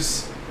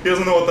corners. He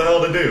doesn't know what the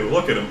hell to do.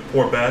 Look at him,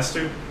 poor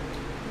bastard.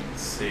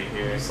 Let's see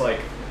here. He's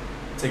like,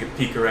 take a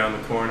peek around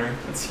the corner.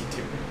 what's he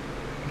doing?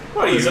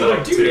 What are you another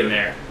up dude to? in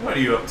there. What are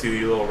you up to,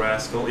 you little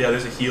rascal? Yeah,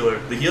 there's a healer.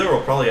 The healer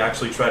will probably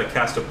actually try to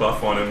cast a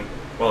buff on him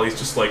while he's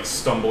just like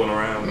stumbling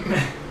around.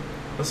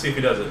 Let's see if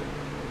he does it.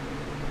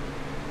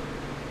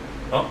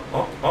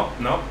 Oh,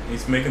 no.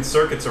 He's making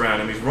circuits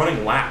around him. He's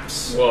running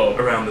laps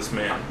around this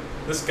man.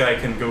 This guy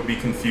can go be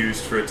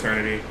confused for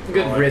eternity.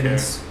 Good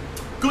riddance.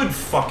 Good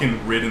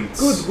fucking riddance.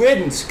 Good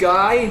riddance,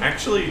 guy.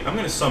 Actually, I'm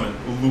gonna summon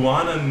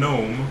Luana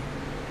Gnome.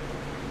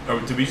 Or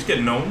did we just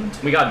get gnomed?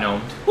 We got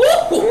gnomed.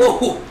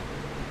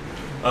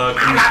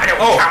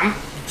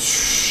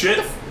 Shit.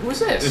 Who is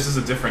this? This is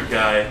a different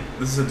guy.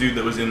 This is a dude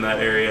that was in that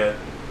area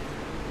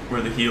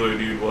where the healer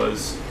dude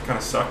was. Kind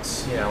of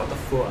sucks. Yeah, what the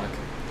fuck?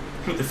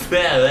 What the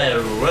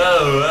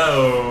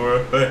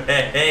whoa.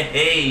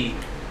 Hey.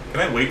 Can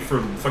I wait for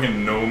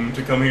fucking Gnome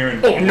to come here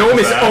and... Oh, Gnome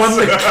is on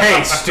the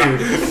case,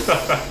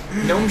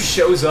 dude. Gnome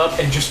shows up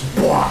and just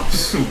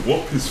bops.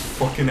 Whoop his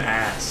fucking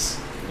ass.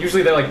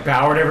 Usually they like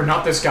bow or whatever,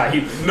 not this guy.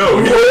 He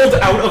rolled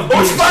out of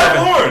Oh, it's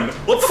Fivelorn!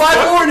 What the fuck?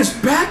 Fivelorn is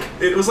back?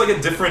 It was like a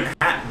different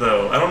hat,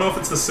 though. I don't know if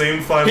it's the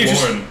same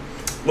Fivelorn.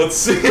 Let's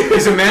see.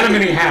 He's a man of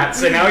many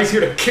hats, and now he's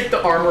here to kick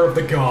the armor of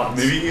the gods.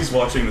 Maybe he's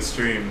watching the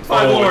stream.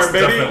 Fivelorn, it's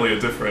baby. Definitely a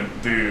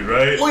different dude,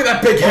 right? Look at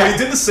that big hat. Oh, he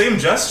did the same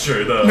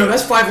gesture, though. No,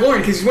 that's Fivelorn,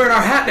 because he's wearing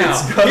our hat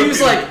now. He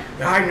was like,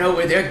 I know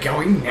where they're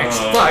going next.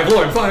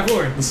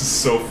 Fivelorn. This is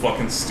so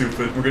fucking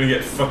stupid. We're gonna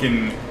get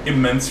fucking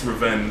immense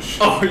revenge.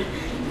 Oh,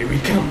 here he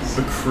comes.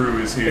 The crew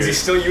is here. Is he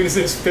still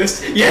using his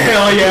fist? Yeah,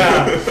 hell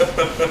yeah.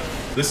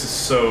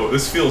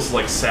 This feels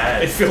like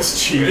sad. It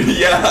feels cheap.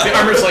 Yeah. The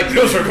armor's like,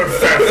 those are good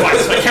fair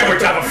fights. I can't wait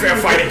to have a fair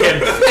fight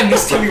again. And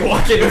this time you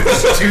walk in with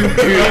just 2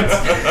 dudes.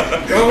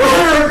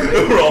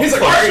 We're all He's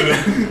like,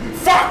 fucking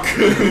fuck!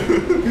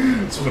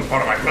 This wasn't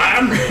part of my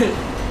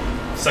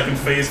plan. Second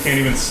phase can't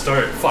even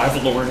start.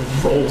 Fivelorn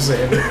rolls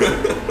in.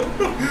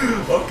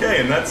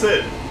 Okay, and that's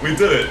it. We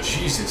did it.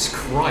 Jesus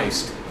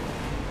Christ.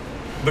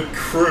 The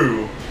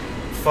crew.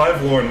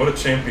 Fivelorn, what a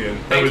champion.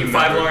 Thank you,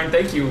 Fivelorn.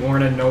 Thank you,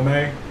 Lorna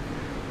Nome.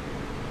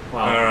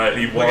 Wow. Alright,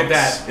 he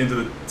walks into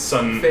the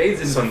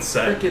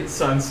sunset. Freaking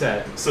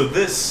sunset. So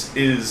this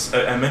is,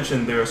 I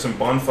mentioned there are some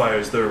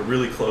bonfires that are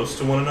really close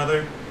to one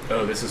another.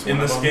 Oh, this is one in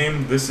this of them?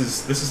 game. This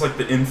is like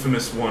the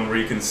infamous one where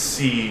you can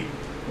see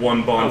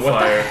one bonfire. Oh, what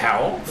the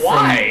hell?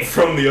 Why?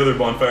 From the other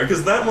bonfire,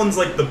 because that one's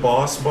like the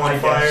boss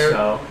bonfire. I guess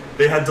so.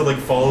 They had to like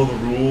follow the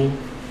rule,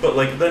 but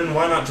like then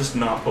why not just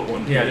not put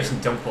one? Yeah, here?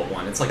 just don't put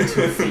one. It's like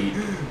 2 feet.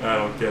 I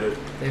don't get it.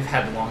 They've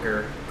had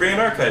longer.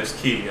 Grand Archives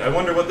key. I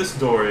wonder what this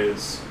door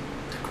is.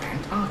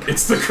 Grand Archives.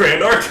 It's the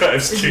Grand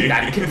Archives key. Isn't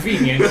that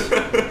convenient?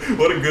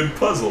 What a good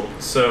puzzle.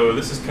 So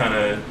this is kind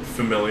of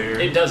familiar.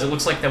 It does. It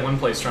looks like that one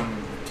place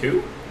from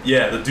 2?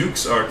 Yeah, the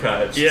Duke's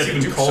Archives. Yeah, it's the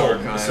even Duke's called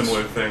Archives. a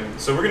similar thing.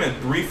 So we're gonna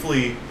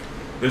briefly.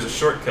 There's a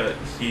shortcut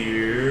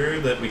here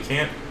that we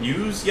can't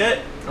use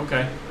yet.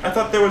 Okay. I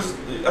thought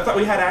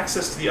we had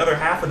access to the other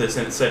half of this,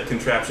 and it said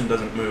contraption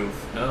doesn't move.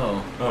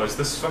 Oh. Oh, is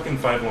this fucking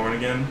Fivelorn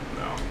again?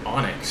 No.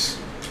 Onyx.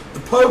 The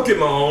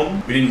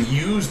Pokemon. We didn't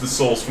use the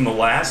souls from the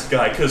last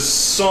guy because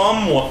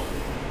someone.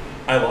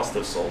 I lost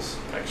those souls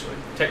actually.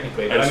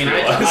 Technically, I but I mean,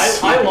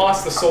 realized. I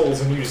lost the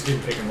souls and you just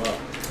didn't pick them up.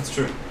 That's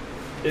true.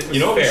 You You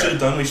know what we should have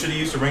done? We should have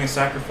used a Ring of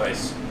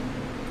Sacrifice.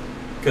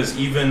 Because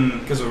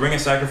a Ring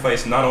of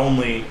Sacrifice not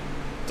only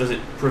does it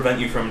prevent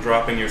you from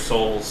dropping your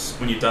souls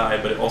when you die,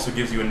 but it also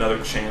gives you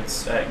another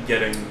chance at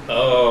getting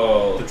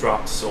the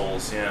dropped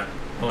souls. Yeah.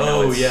 Oh,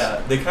 no,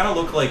 yeah. They kind of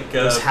look like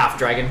this half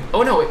dragon.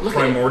 Oh no! Look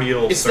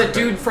primordial. At it. It's serpent. the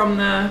dude from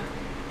the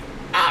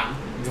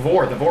the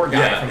Vor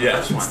guy from the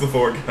first one. It's the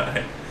Vor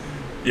guy.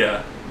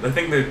 Yeah, I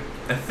think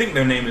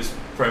their name is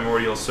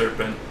Primordial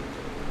Serpent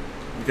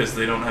because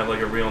they don't have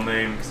like a real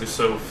name because they're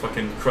so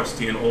fucking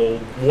crusty and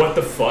old. What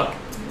the fuck?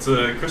 It's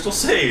a Crystal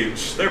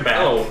Sage. They're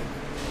back. Oh,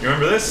 you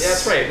remember this? Yeah,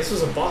 that's right. This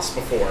was a boss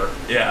before.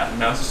 Yeah,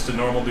 now it's just a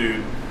normal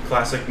dude.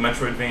 Classic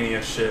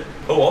Metroidvania shit.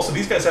 Oh, also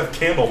these guys have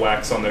candle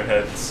wax on their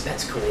heads.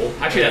 That's cool.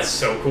 Actually, that's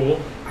so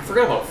cool. I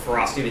forgot about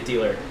Frosty the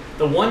Dealer.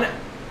 The one...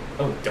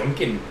 Oh,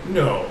 Duncan.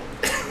 No.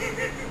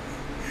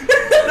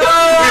 No!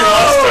 We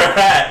lost our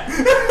hat.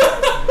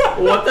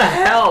 What the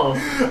hell?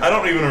 I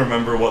don't even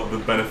remember what the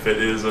benefit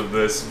is of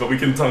this, but we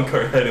can dunk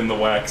our head in the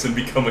wax and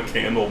become a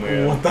candle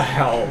man. What the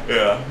hell?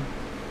 Yeah.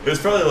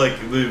 It's probably like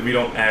we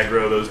don't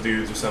aggro those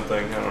dudes or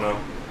something. I don't know.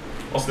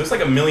 Also, there's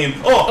like a million...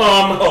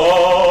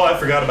 Oh, I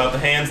forgot about the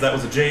hands. That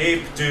was a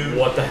jape, dude.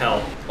 What the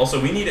hell? Also,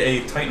 we need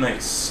a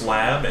Titanite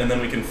slab, and then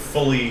we can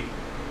fully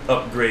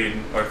upgrade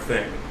our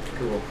thing.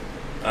 Cool.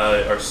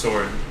 Our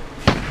sword.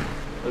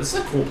 Oh, this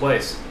is a cool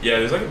place. Yeah,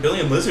 there's like a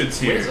billion lizards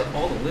here. Where's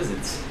all the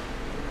lizards?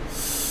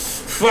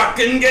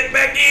 Fucking get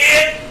back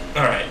in!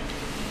 Alright.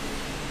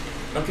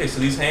 Okay,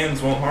 so these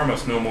hands won't harm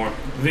us no more.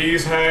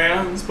 These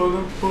hands... Take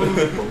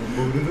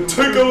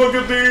a look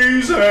at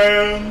these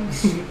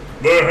hands!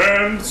 The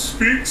hand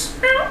speaks.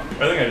 I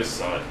think I just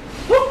saw it.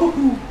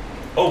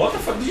 Oh, what the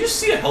fuck? Did you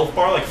see a health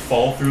bar like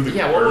fall through the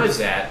Yeah, earth? what was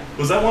that?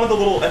 Was that one of the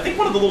little... I think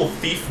one of the little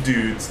thief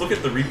dudes. Look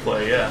at the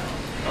replay, yeah.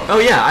 Oh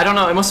yeah, I don't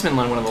know. It must have been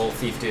one of the little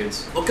thief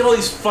dudes. Look at all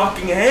these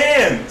fucking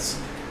hands!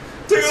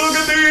 Take a look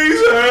at these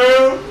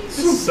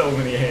hands! So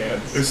many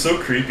hands. They're so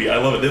creepy. I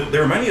love it. They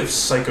remind me of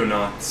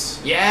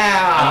Psychonauts.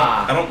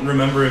 Yeah! I don't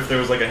remember if there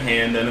was like a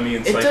hand enemy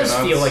in Psychonauts. It does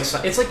feel like...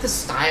 It's like the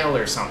style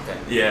or something.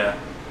 Yeah.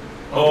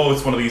 Oh,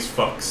 it's one of these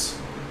fucks.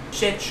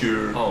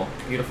 Sure. Oh,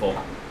 beautiful.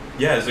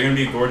 Yeah, is there gonna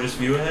be a gorgeous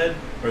view ahead?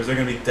 Or is there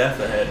gonna be death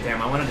ahead?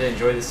 Damn, I wanted to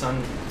enjoy the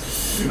sun.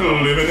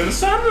 Living in the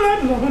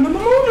sunlight, loving in the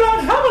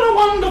moonlight, having a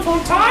wonderful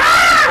time!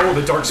 Oh,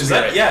 the dark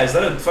spirit. Is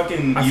that a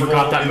fucking I evil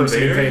forgot that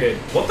person invader? invaded.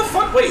 What the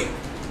fuck? Wait,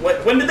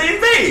 when did they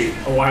invade?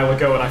 A while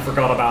ago, and I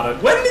forgot about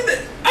it. When did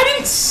they... I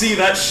didn't see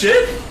that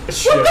shit!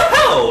 Shit. What the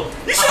hell?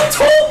 You should have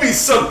told me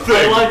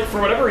something! For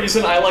whatever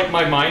reason,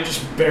 my mind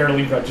just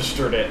barely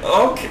registered it.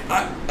 Okay,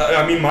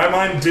 I mean, my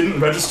mind didn't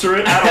register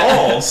it at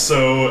all,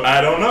 so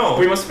I don't know.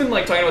 We must have been,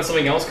 talking about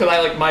something else,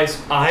 because my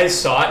eyes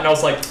saw it, and I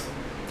was like,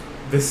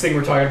 this thing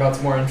we're talking about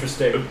is more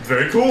interesting.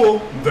 Very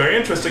cool. Very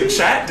interesting.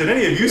 Chat, did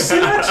any of you see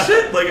that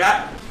shit?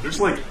 There's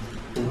 3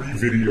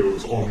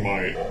 videos on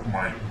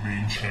my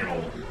main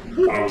channel.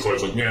 I was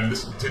like, man,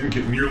 this didn't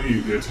get nearly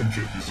the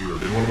attention it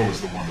deserved. And one of them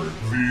was the one where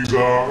these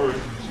are...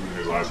 And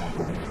his eyes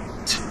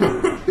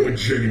went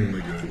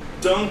genuinely good.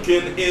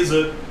 Duncan is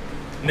a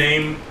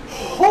name.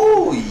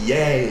 Oh,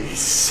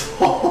 yes.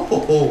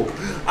 Oh,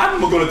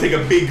 I'm gonna take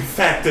a big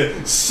fat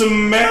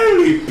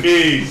smelly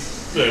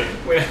piece.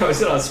 When I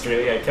was in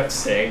Australia, I kept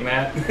saying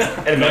that.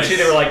 And eventually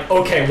they were like,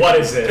 okay, what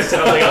is this?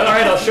 And I was like,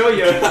 alright, I'll show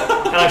you.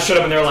 And I showed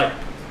them and they were like,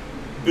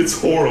 it's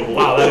horrible.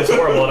 Wow, that is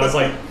horrible. And I was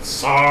like,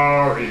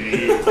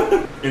 sorry.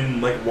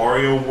 In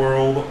Wario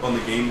World on the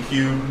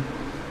GameCube,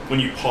 when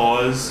you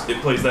pause,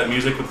 it plays that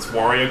music with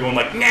Wario going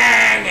like, nah,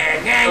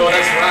 nah, nah, oh,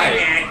 that's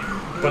right.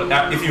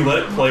 But if you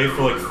let it play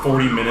for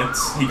 40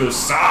 minutes, he goes,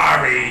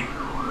 sorry.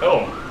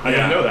 Oh, I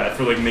didn't know that.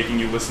 For making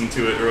you listen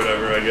to it or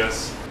whatever, I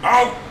guess.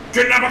 I'll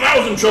kidnap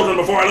 1,000 children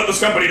before I let this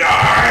company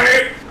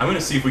die! I'm gonna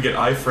see if we get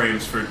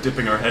iframes for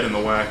dipping our head in the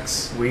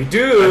wax. We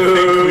do! I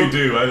think we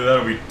do. Either that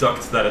or we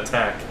ducked that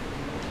attack.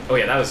 Oh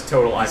yeah, that was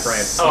total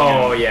iframe.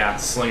 Oh yeah.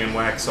 Slinging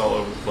wax all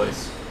over the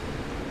place.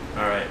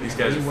 Alright, these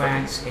guys are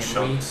fucking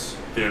chumps.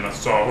 Then I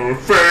saw her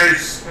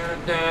face!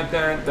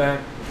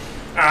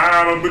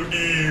 I'm a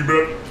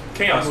believer.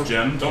 Chaos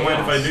Gem. Don't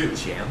mind if I do.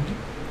 Gem?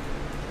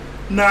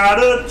 Not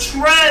a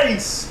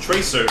trace!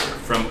 Tracer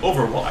from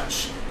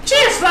Overwatch.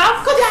 Cheers,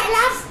 love. Good night,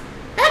 love.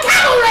 The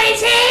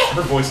cavalry's here.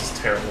 Her voice is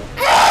terrible.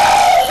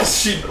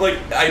 She,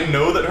 I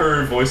know that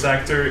her voice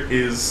actor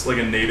is, a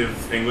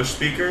native English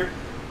speaker,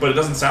 but it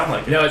doesn't sound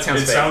like it. No, it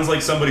sounds fake. It sounds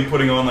like somebody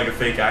putting on, a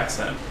fake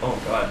accent. Oh,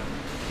 God.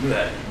 Look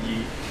at that.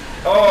 Yeet.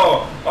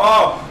 Oh!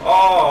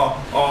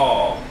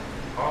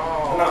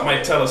 Not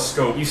my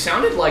telescope. You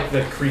sounded like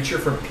the creature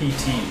from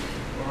PT.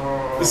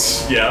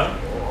 Yeah?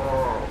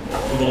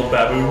 The little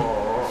babu.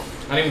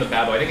 Not even the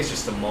babu, I think it's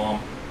just the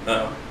mom.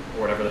 Oh.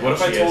 Or whatever the hell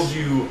What if I she told is.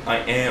 you I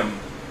am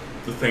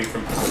the thing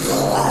from...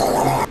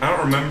 I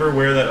don't remember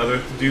where that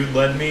other dude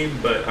led me,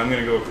 but I'm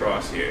gonna go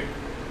across here.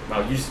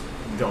 Wow, you just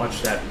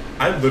dodged that.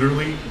 I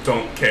literally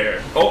don't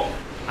care. Oh!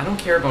 I don't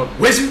care about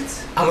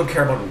wizards. I don't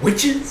care about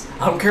witches.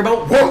 I don't care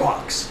about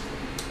warlocks.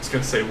 I was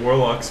gonna say,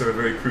 warlocks are a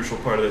very crucial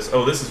part of this.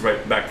 Oh, this is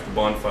right back to the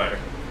bonfire.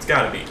 It's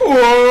gotta be.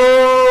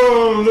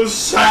 Whoa! The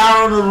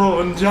sound of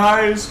rolling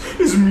dice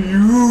is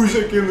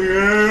music in the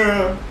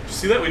air. Did you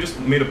see that? We just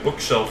made a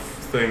bookshelf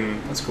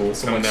thing. That's cool.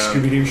 Some coming like down.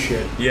 Scooby-Doo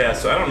shit. Yeah,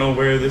 so I don't know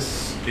where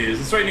this is.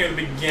 It's right near the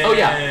beginning. Oh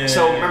yeah.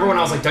 So remember when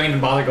I was like, don't even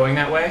bother going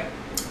that way?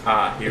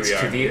 Ah, here It's we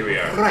are. to the Here we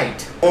are.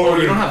 right. Oh,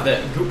 you don't have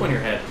the goop on your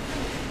head.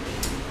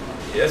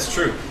 Yeah, that's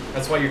true.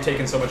 That's why you're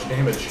taking so much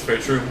damage. It's very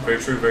true. Very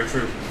true. Very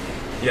true.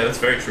 Yeah, that's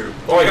very true.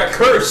 Oh, I got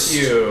cursed.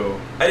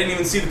 You. I didn't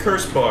even see the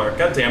curse bar.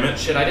 God damn it.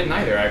 Shit, I didn't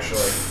either actually.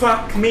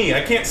 Fuck me.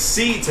 I can't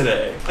see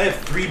today. I have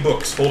 3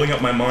 books holding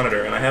up my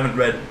monitor, and I haven't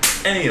read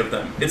any of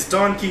them. It's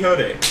Don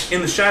Quixote,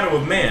 In the Shadow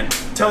of Man,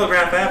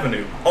 Telegraph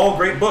Avenue. All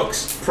great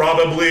books.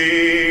 Probably.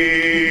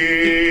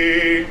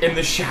 In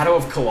the Shadow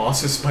of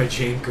Colossus by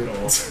Jane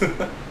Goodall.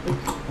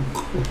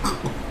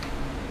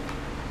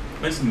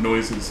 Nice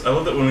noises. I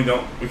love that when we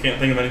can't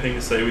think of anything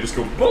to say, we just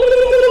go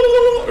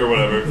or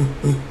whatever.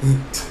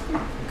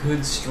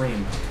 Good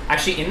stream.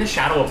 Actually, In the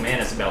Shadow of Man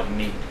is about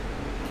me.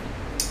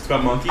 It's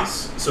about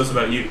monkeys, so it's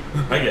about you.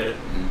 I get it.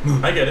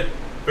 I get it.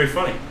 Very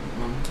funny.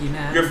 Monkey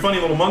man. You're a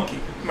funny little monkey.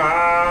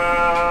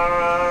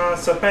 Ma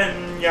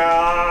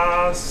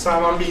sapenya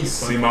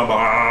samamissima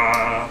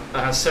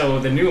ba. So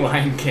the new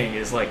Lion King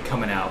is like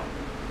coming out.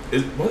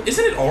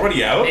 Isn't it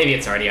already out? Maybe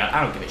it's already out.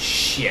 I don't give a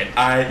shit.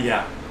 I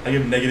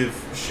give negative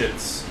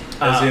shits.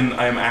 As in,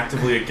 I am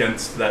actively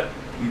against that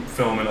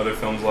film and other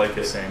films like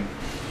it. Same.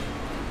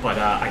 But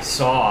I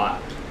saw,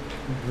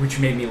 which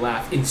made me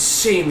laugh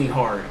insanely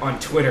hard on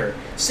Twitter,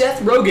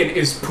 Seth Rogen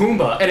is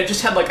Pumbaa, and it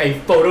just had like a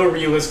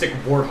photorealistic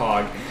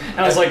warthog. And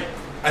I was like,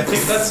 I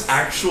think that's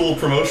actual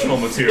promotional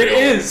material. it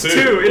is,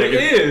 too. It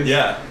is.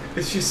 Yeah.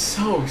 It's just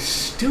so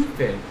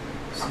stupid.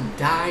 Some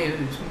Dias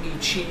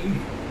Michi.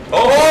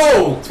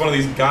 Oh! It's one of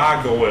these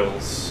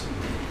gargoyles.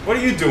 What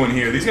are you doing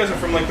here? These guys are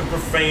from like the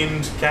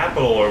profaned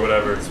capital or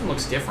whatever. This one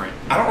looks different.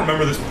 I don't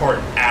remember this part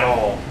at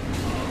all.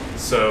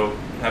 So,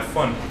 have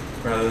fun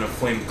rather than a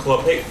flame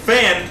club. Hey,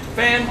 fan!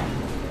 Fan,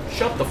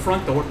 shut the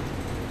front door.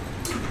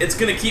 It's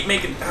gonna keep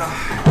making.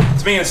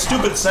 It's making a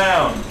stupid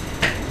sound.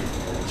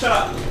 Shut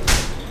up.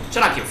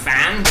 Shut up, you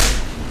fan.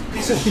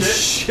 Piece of shit.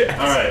 Shit.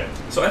 Alright.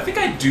 So I think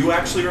I do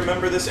actually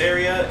remember this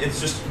area. It's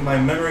just my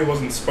memory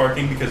wasn't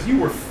sparking because you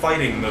were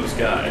fighting those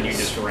guys. And you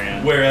just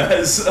ran.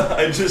 Whereas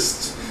I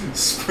just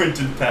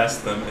sprinted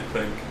past them, I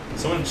think.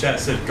 Someone in chat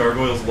said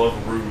gargoyles love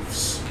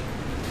roofs.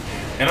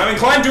 And I'm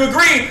inclined to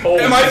agree! Holy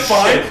Am I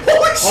fine? shit.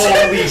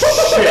 Holy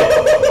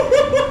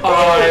shit!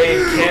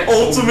 I can't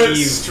Ultimate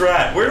believe.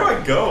 strat. Where do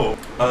I go?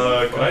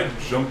 Can I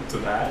jump to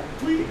that,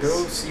 please?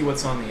 Go see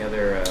what's on the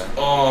other,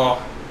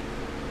 Oh.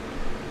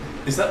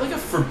 Is that like a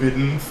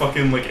forbidden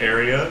fucking like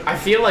area? I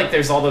feel like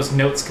there's all those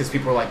notes because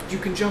people are like, you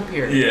can jump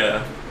here.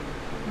 Yeah.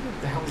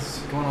 What the hell is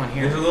going on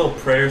There's a here? little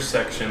prayer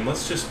section.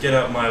 Let's just get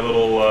out my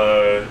little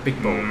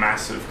Big bow.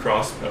 massive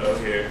crossbow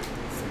here.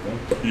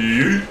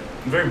 Yeet.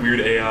 Very weird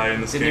AI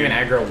in this Didn't game. even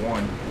aggro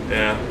one.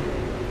 Yeah.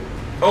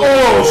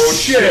 Oh,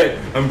 shit.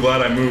 I'm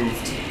glad I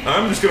moved.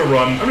 I'm just gonna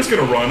run.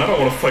 I don't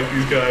want to fight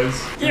these guys.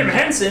 Jim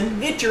Henson,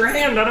 get your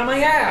hand out of my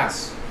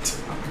ass.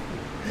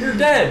 You're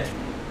dead.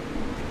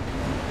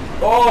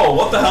 Oh,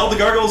 what the hell? The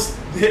gargoyle's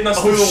hitting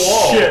us through the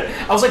wall. Shit.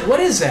 I was like, what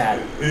is that?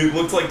 It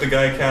looked like the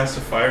guy cast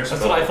a fire spell.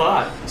 That's what I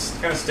thought. He's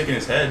kind of sticking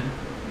his head.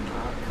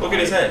 Look at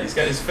his head. He's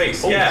got his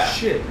face. Oh, yeah.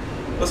 shit.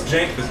 Let's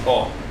jank this.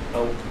 Oh.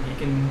 Oh, he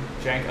can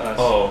jank us.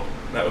 Oh,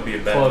 that would be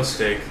a bad Close.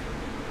 mistake.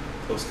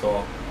 Close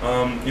call.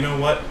 You know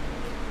what?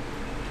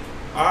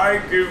 I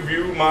give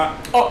you my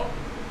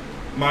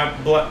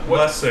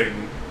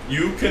blessing.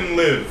 You can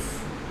live.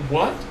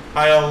 What?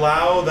 I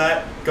allow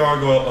that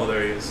gargoyle. Oh,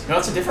 there he is. No,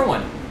 that's a different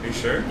one. Are you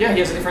sure? Yeah, he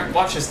has a different.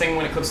 Watch this thing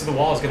when it clips to the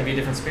wall is going to be a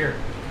different spear.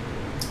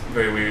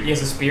 Very weird. He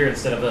has a spear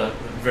instead of a.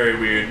 Very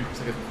weird. It's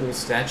like a cool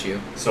statue.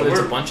 So There's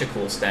we're- a bunch of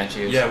cool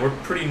statues. Yeah, we're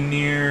pretty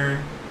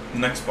near the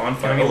next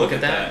bonfire. Can we Oh, look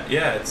at that?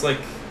 Yeah, it's like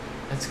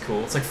That's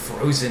cool. It's like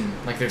frozen.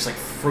 Like there's like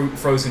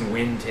frozen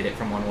wind hit it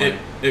from one way.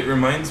 it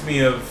reminds me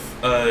of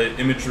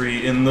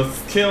imagery in the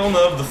kiln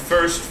of the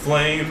first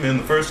flame in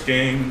the first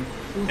game,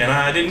 and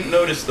I didn't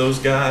notice those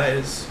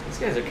guys. These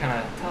guys are kind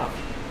of tough.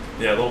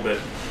 Yeah, a little bit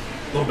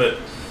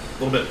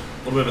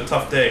of a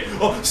tough day.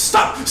 Oh,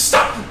 stop!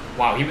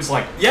 Wow, he was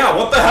like, Yeah,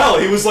 what the hell?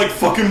 He was like,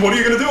 fucking, what are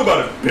you gonna do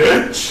about it,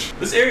 bitch?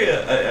 This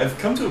area, I've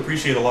come to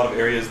appreciate a lot of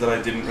areas that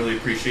I didn't really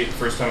appreciate the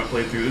first time I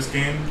played through this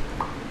game.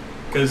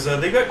 Because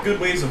they've got good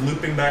ways of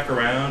looping back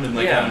around and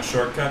like Yeah. having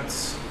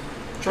shortcuts.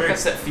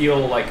 shortcuts that feel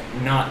like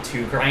not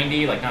too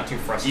grindy, like not too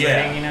frustrating,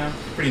 Yeah. you know?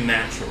 Pretty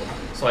natural.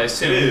 So I It is.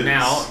 assume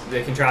now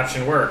the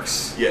contraption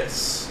works.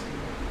 Yes.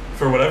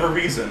 For whatever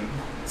reason.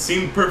 It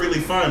seemed perfectly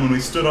fine when we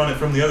stood on it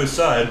from the other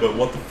side, but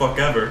what the fuck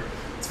ever.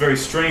 It's very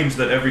strange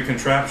that every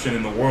contraption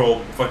in the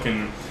world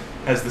fucking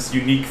has this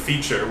unique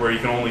feature where you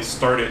can only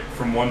start it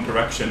from one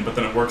direction, but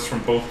then it works from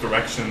both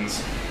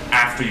directions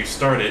after you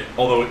start it.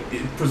 Although,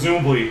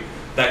 presumably,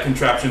 that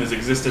contraption has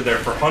existed there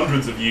for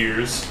hundreds of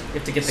years. You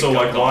have to get the So,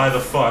 like, gunk why off. the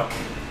fuck?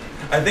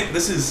 I think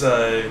this is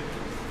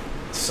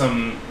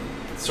some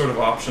sort of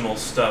optional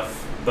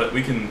stuff, but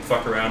we can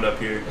fuck around up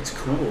here. It's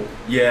cool.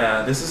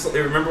 Yeah, this is.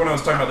 Remember when I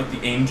was talking about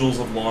like the Angels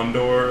of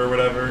Londor or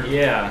whatever?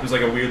 Yeah. It was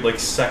like a weird like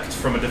sect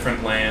from a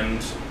different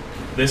land.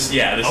 This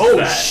is Oh,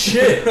 that.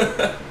 shit.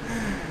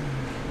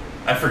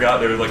 I forgot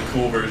there were like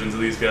cool versions of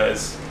these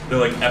guys. They're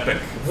like epic.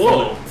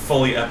 Whoa.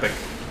 Fully epic.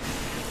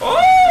 Oh!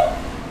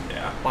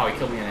 Yeah. Wow, he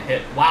killed me in a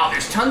hit. Wow,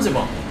 there's tons of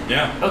them.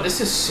 Yeah. Oh,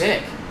 this is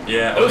sick.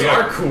 Yeah. Those they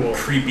got are cool.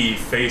 Creepy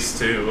face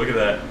too. Look at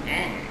that.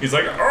 He's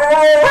like,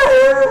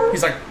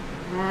 He's like,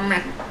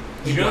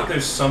 you know that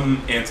there's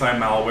some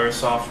anti-malware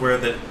software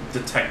that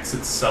detects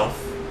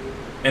itself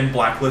and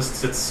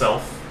blacklists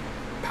itself?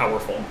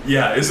 powerful.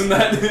 Yeah, isn't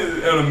that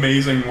an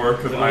amazing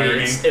work of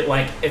irony?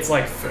 It's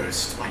like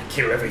first I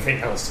kill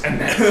everything else, and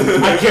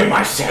then I kill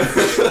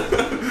myself.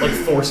 Like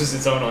forces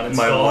its own on its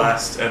My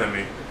last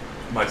enemy,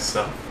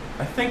 myself.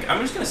 I think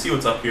I'm just gonna see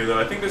what's up here though.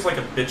 I think there's like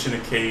a bitch in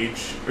a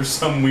cage or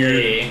some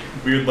weird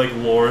like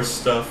lore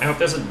stuff. I hope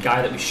there's a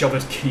guy that we shove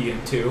his key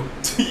into.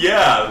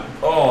 Yeah.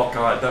 Oh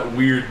god, that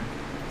weird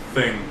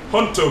thing.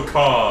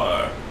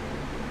 Huntokar.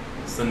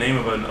 It's the name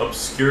of an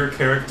obscure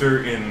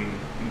character in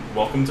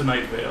Welcome to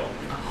Night Vale.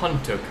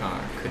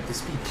 Huntokar. Could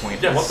this be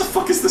pointless? Yeah. What the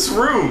fuck is this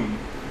room?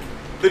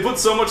 They put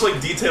so much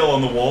like detail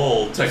on the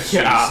wall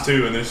textures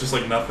too, and there's just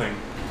like nothing.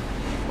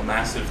 Well,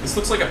 massive. This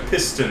looks like a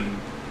piston.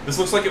 This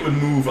looks like it would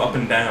move up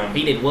and down.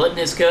 He did what in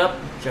his cup?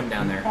 Jump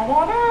down there. Whoa.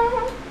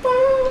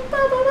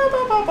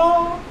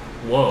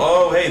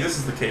 Oh, hey, this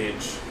is the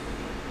cage.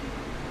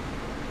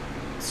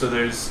 So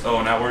there's...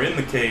 Oh, now we're in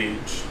the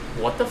cage.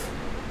 What the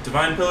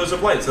Divine Pillars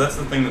of Light. So that's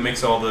the thing that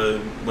makes all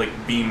the, like,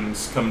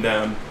 beams come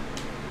down.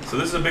 So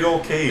this is a big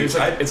old cage.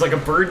 It's like a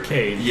bird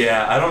cage.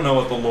 Yeah, I don't know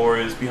what the lore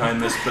is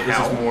behind this, but this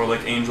is more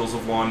like Angels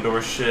of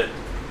Londor shit.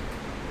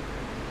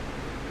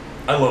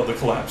 I love the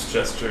collapse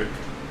gesture.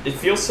 It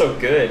feels so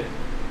good.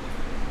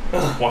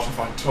 Watch the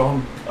fight,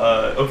 Tom.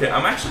 Okay,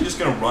 I'm actually just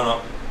gonna run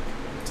up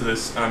to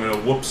this and I'm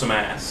gonna whoop some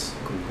ass.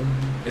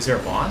 Is there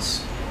a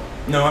boss?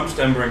 No, I'm just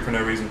embering for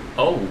no reason.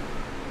 Oh.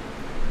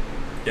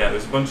 Yeah,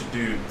 there's a bunch of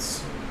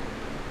dudes.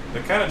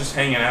 They're kind of just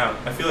hanging out.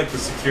 I feel like the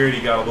security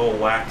got a little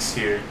lax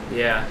here.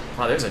 Yeah.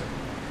 Wow, there's a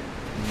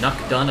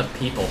knuck dun of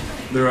people.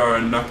 There are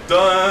a knuck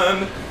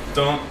dun.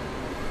 Don't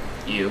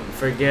you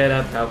forget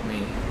about me.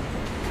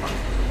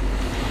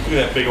 Look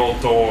at that big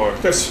old door.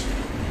 There's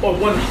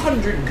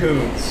 100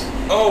 goons.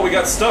 Oh, we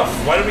got stuff.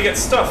 Why did we get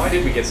stuff? Why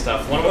did we get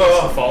stuff? One of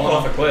us has fallen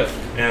off a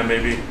cliff. Yeah,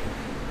 maybe.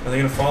 Are they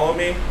gonna follow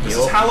me? This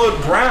is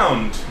hallowed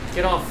ground.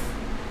 Get off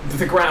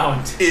the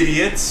ground.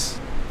 Idiots.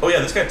 Oh yeah,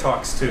 this guy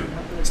talks too.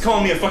 He's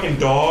calling me a fucking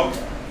dog.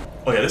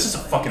 Oh yeah, this is a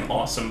fucking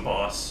awesome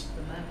boss.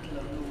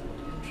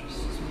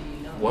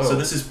 Whoa. So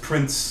this is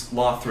Prince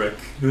Lothric,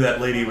 who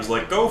that lady was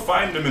like, go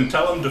find him and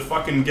tell him to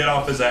fucking get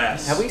off his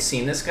ass. Have we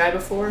seen this guy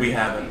before? We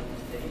haven't.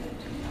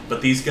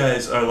 But these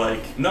guys are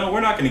like, no,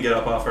 we're not gonna get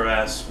up off our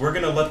ass. We're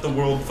gonna let the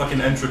world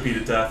fucking entropy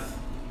to death.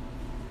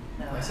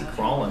 Why is he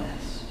crawling?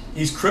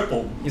 He's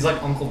crippled. He's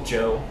like Uncle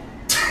Joe.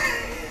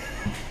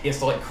 He has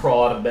to like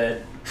crawl out of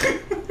bed.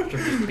 After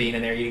just being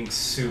in there eating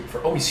soup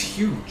for... Oh, he's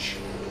huge.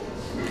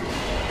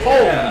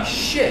 Yeah. Holy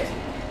shit.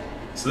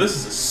 So this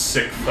is a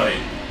sick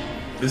fight.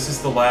 This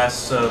is the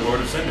last Lord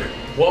of Cinder.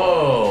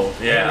 Whoa.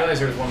 Yeah. I didn't realize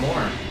there was one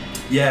more.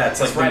 Yeah, it's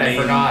That's like right, I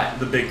forgot.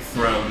 the big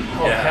throne.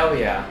 Oh, yeah. hell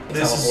yeah.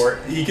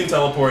 He can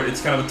teleport.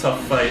 It's kind of a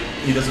tough fight.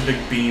 He does a big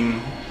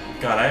beam.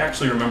 God, I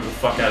actually remember the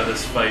fuck out of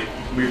this fight,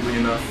 weirdly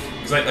enough.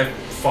 Because I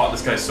fought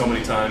this guy so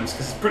many times,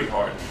 because it's pretty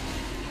hard.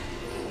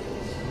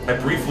 I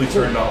briefly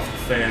turned off the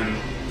fan,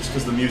 just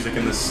because the music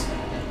in this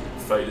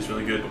fight is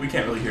really good, but we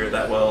can't really hear it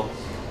that well.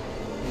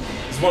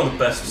 It's one of the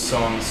best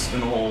songs in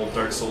the whole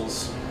Dark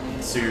Souls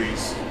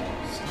series.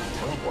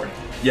 Teleporting.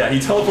 Yeah, he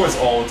teleports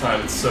all the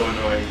time. It's so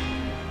annoying.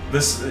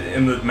 This,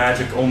 and the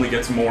magic only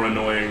gets more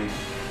annoying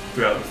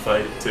throughout the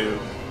fight, too.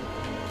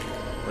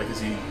 Like, is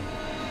he...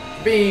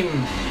 Beam!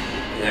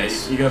 Yeah,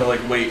 you gotta,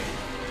 like, wait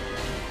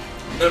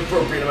an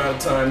appropriate amount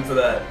of time for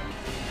that.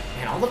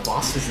 Man, all the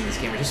bosses in this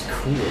game are just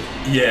cool.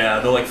 Yeah,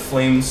 the, like,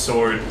 flame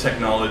sword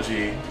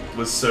technology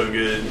was so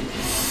good.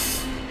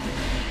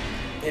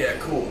 Yeah,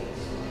 cool.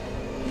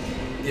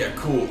 Yeah,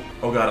 cool.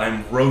 Oh god,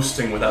 I'm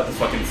roasting without the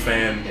fucking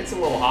fan. It's a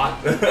little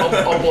hot.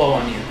 I'll blow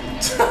on you.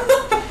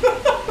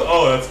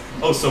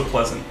 Oh, so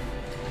pleasant.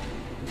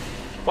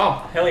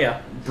 Wow, hell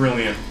yeah.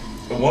 Brilliant.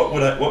 What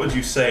would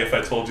you say if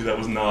I told you that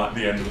was not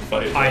the end of the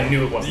fight? I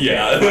knew it wasn't.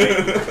 Yeah. The end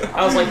of the fight.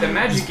 I was like, the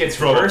magic gets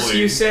worse,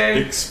 you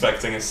say?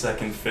 Expecting a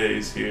second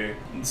phase here.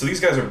 So these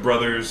guys are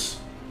brothers.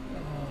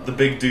 The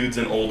big dude's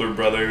an older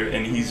brother,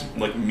 and he's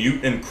like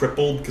mute and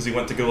crippled because he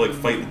went to go like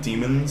fight the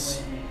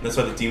demons. That's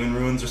why the demon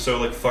ruins are so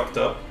like fucked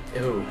up.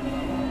 Ew.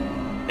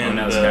 And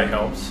now this guy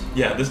helps.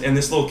 Yeah,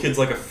 this little kid's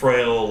like a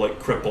frail like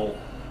cripple,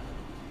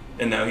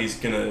 and now he's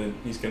gonna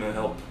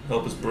help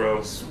his bro.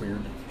 It's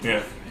weird.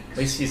 Yeah. At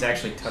least he's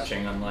actually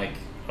touching, unlike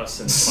us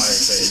in the fire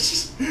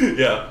phase.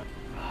 Yeah.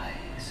 Rise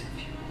if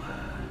you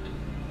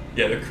would,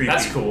 Yeah, they're creepy.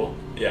 That's cool.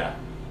 Yeah.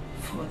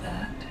 for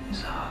that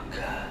is our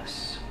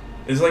curse.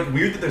 It's like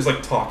weird that there's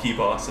like talkie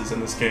bosses in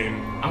this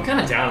game. I'm kind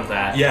of down with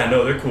that. Yeah,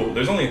 no, they're cool.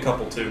 There's only a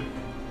couple too.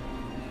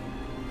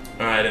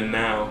 Alright, and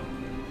now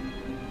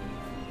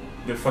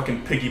they're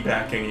fucking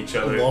piggybacking each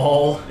other.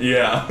 Lol.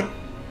 Yeah.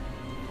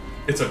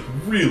 It's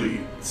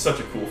such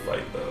a cool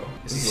fight though.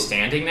 Is he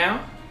standing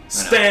now?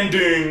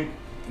 Standing!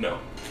 No.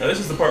 Now this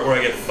is the part where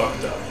I get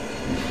fucked up.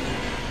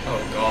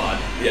 Oh god.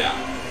 Yeah.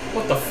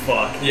 What the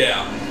fuck?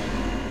 Yeah.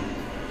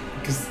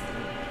 Because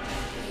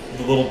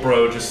the little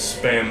bro just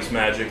spams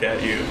magic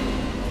at you.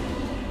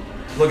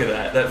 Look at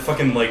that. That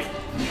fucking, like...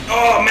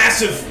 Oh,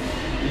 massive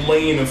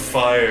lane of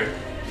fire.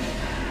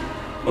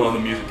 Oh, and the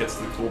music gets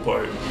to the cool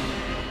part.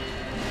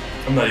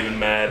 I'm not even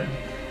mad.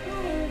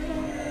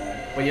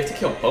 Well, you have to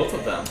kill both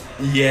of them.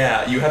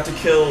 Yeah, you have to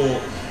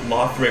kill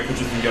Lothric, which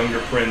is the younger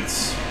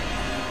prince.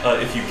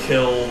 If you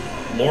kill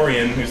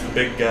Lorien, who's the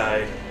big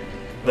guy,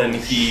 then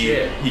he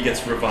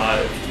gets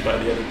revived by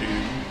the other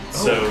dude.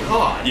 So,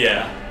 God.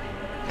 Yeah.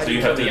 How So do you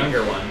you kill have the to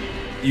younger one?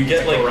 You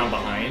get Go like around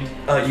behind?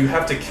 you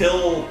have to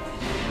kill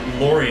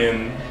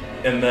Lorien,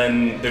 and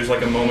then there's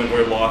like a moment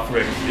where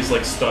Lothric is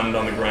like stunned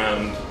on the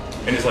ground,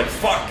 and he's like,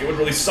 "Fuck! It would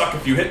really suck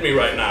if you hit me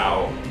right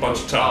now." A bunch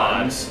of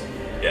times.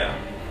 Yeah.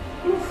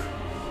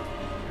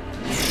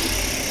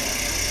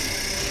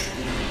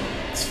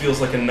 This feels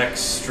like a next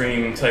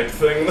stream type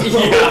thing.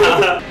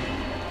 Yeah.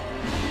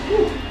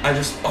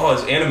 His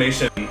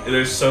animation,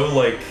 they're so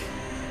like,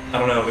 I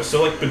don't know, they're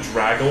so like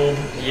bedraggled.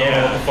 Yeah. I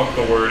don't know what the fuck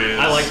the word is.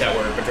 I like that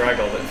word,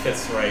 bedraggled. It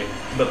fits right.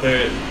 But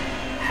they're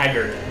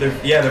haggard. They're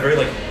very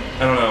like,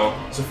 I don't know,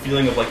 there's a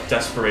feeling of like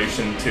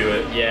desperation to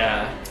it.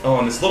 Yeah. Oh,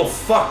 and this little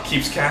fuck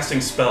keeps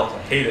casting spells. I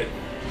hate it.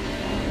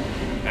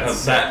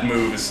 That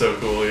move is so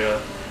cool, yeah.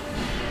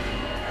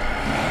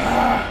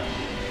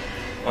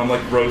 I'm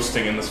like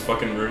roasting in this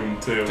fucking room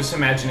too. Just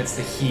imagine it's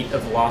the heat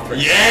of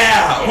Lothric.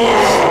 Yeah!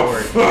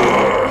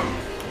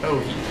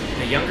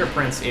 The younger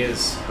prince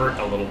is hurt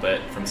a little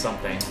bit from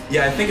something.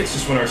 Yeah, I think it's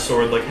just when our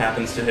sword like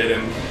happens to hit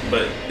him,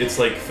 but it's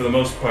like for the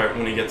most part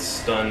when he gets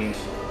stunned.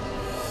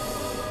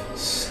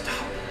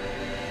 Stop.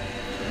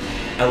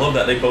 I love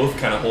that they both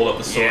kind of hold up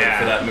the sword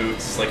for that move.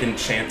 It's like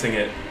enchanting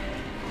it.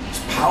 It's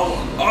power.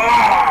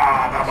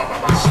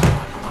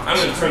 I'm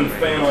gonna turn the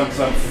fan on because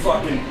I'm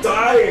fucking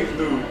dying,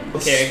 dude.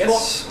 Okay, I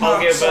guess I'll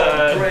give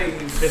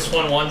this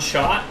one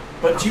shot.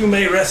 But you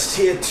may rest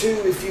here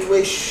too if you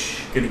wish.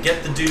 Gonna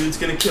get the dudes,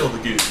 gonna kill the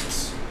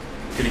goons.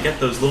 Gonna get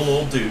those little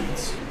old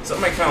dudes.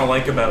 Something I kind of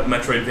like about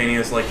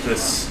Metroidvanias like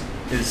this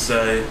is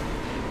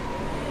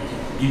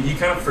you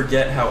kind of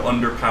forget how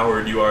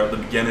underpowered you are at the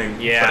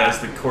beginning. Yeah. But as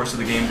the course of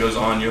the game goes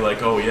on, you're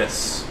like, oh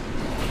yes,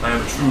 I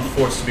am a true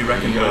force to be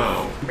reckoned with.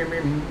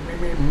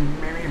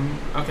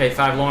 Okay,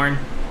 Fivelorn.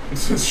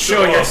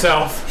 Show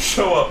yourself.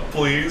 Show up,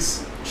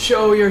 please.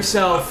 Show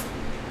yourself.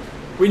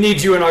 We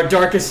need you in our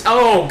darkest.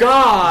 Oh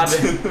God!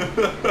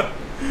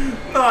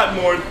 Not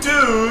more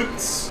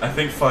dudes. I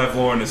think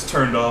Fivelorn has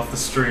turned off the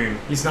stream.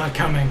 He's not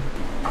coming.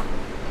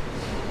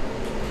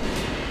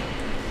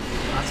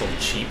 That's a little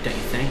cheap, don't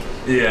you think?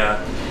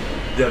 Yeah.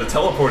 Yeah, the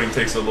teleporting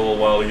takes a little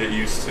while to get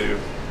used to.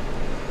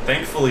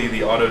 Thankfully,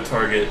 the auto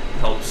target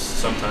helps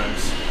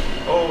sometimes.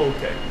 Oh,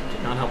 okay.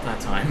 Did not help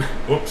that time.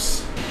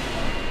 Whoops.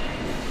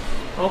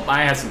 Oh,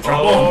 I had some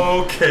trouble.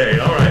 Okay,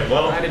 alright,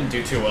 well. I didn't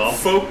do too well.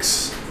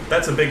 Folks,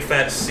 that's a big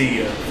fat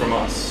see from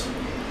us.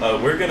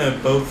 We're gonna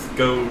both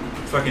go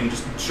fucking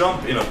just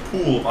jump in a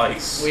pool of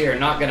ice. We are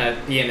not gonna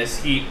be in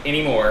this heat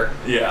anymore.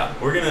 Yeah,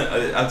 we're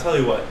gonna, I'll tell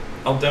you what,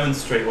 I'll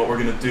demonstrate what we're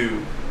gonna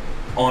do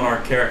on our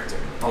character.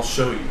 I'll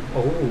show you.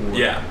 Oh.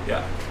 Yeah,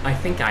 yeah. I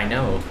think I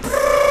know.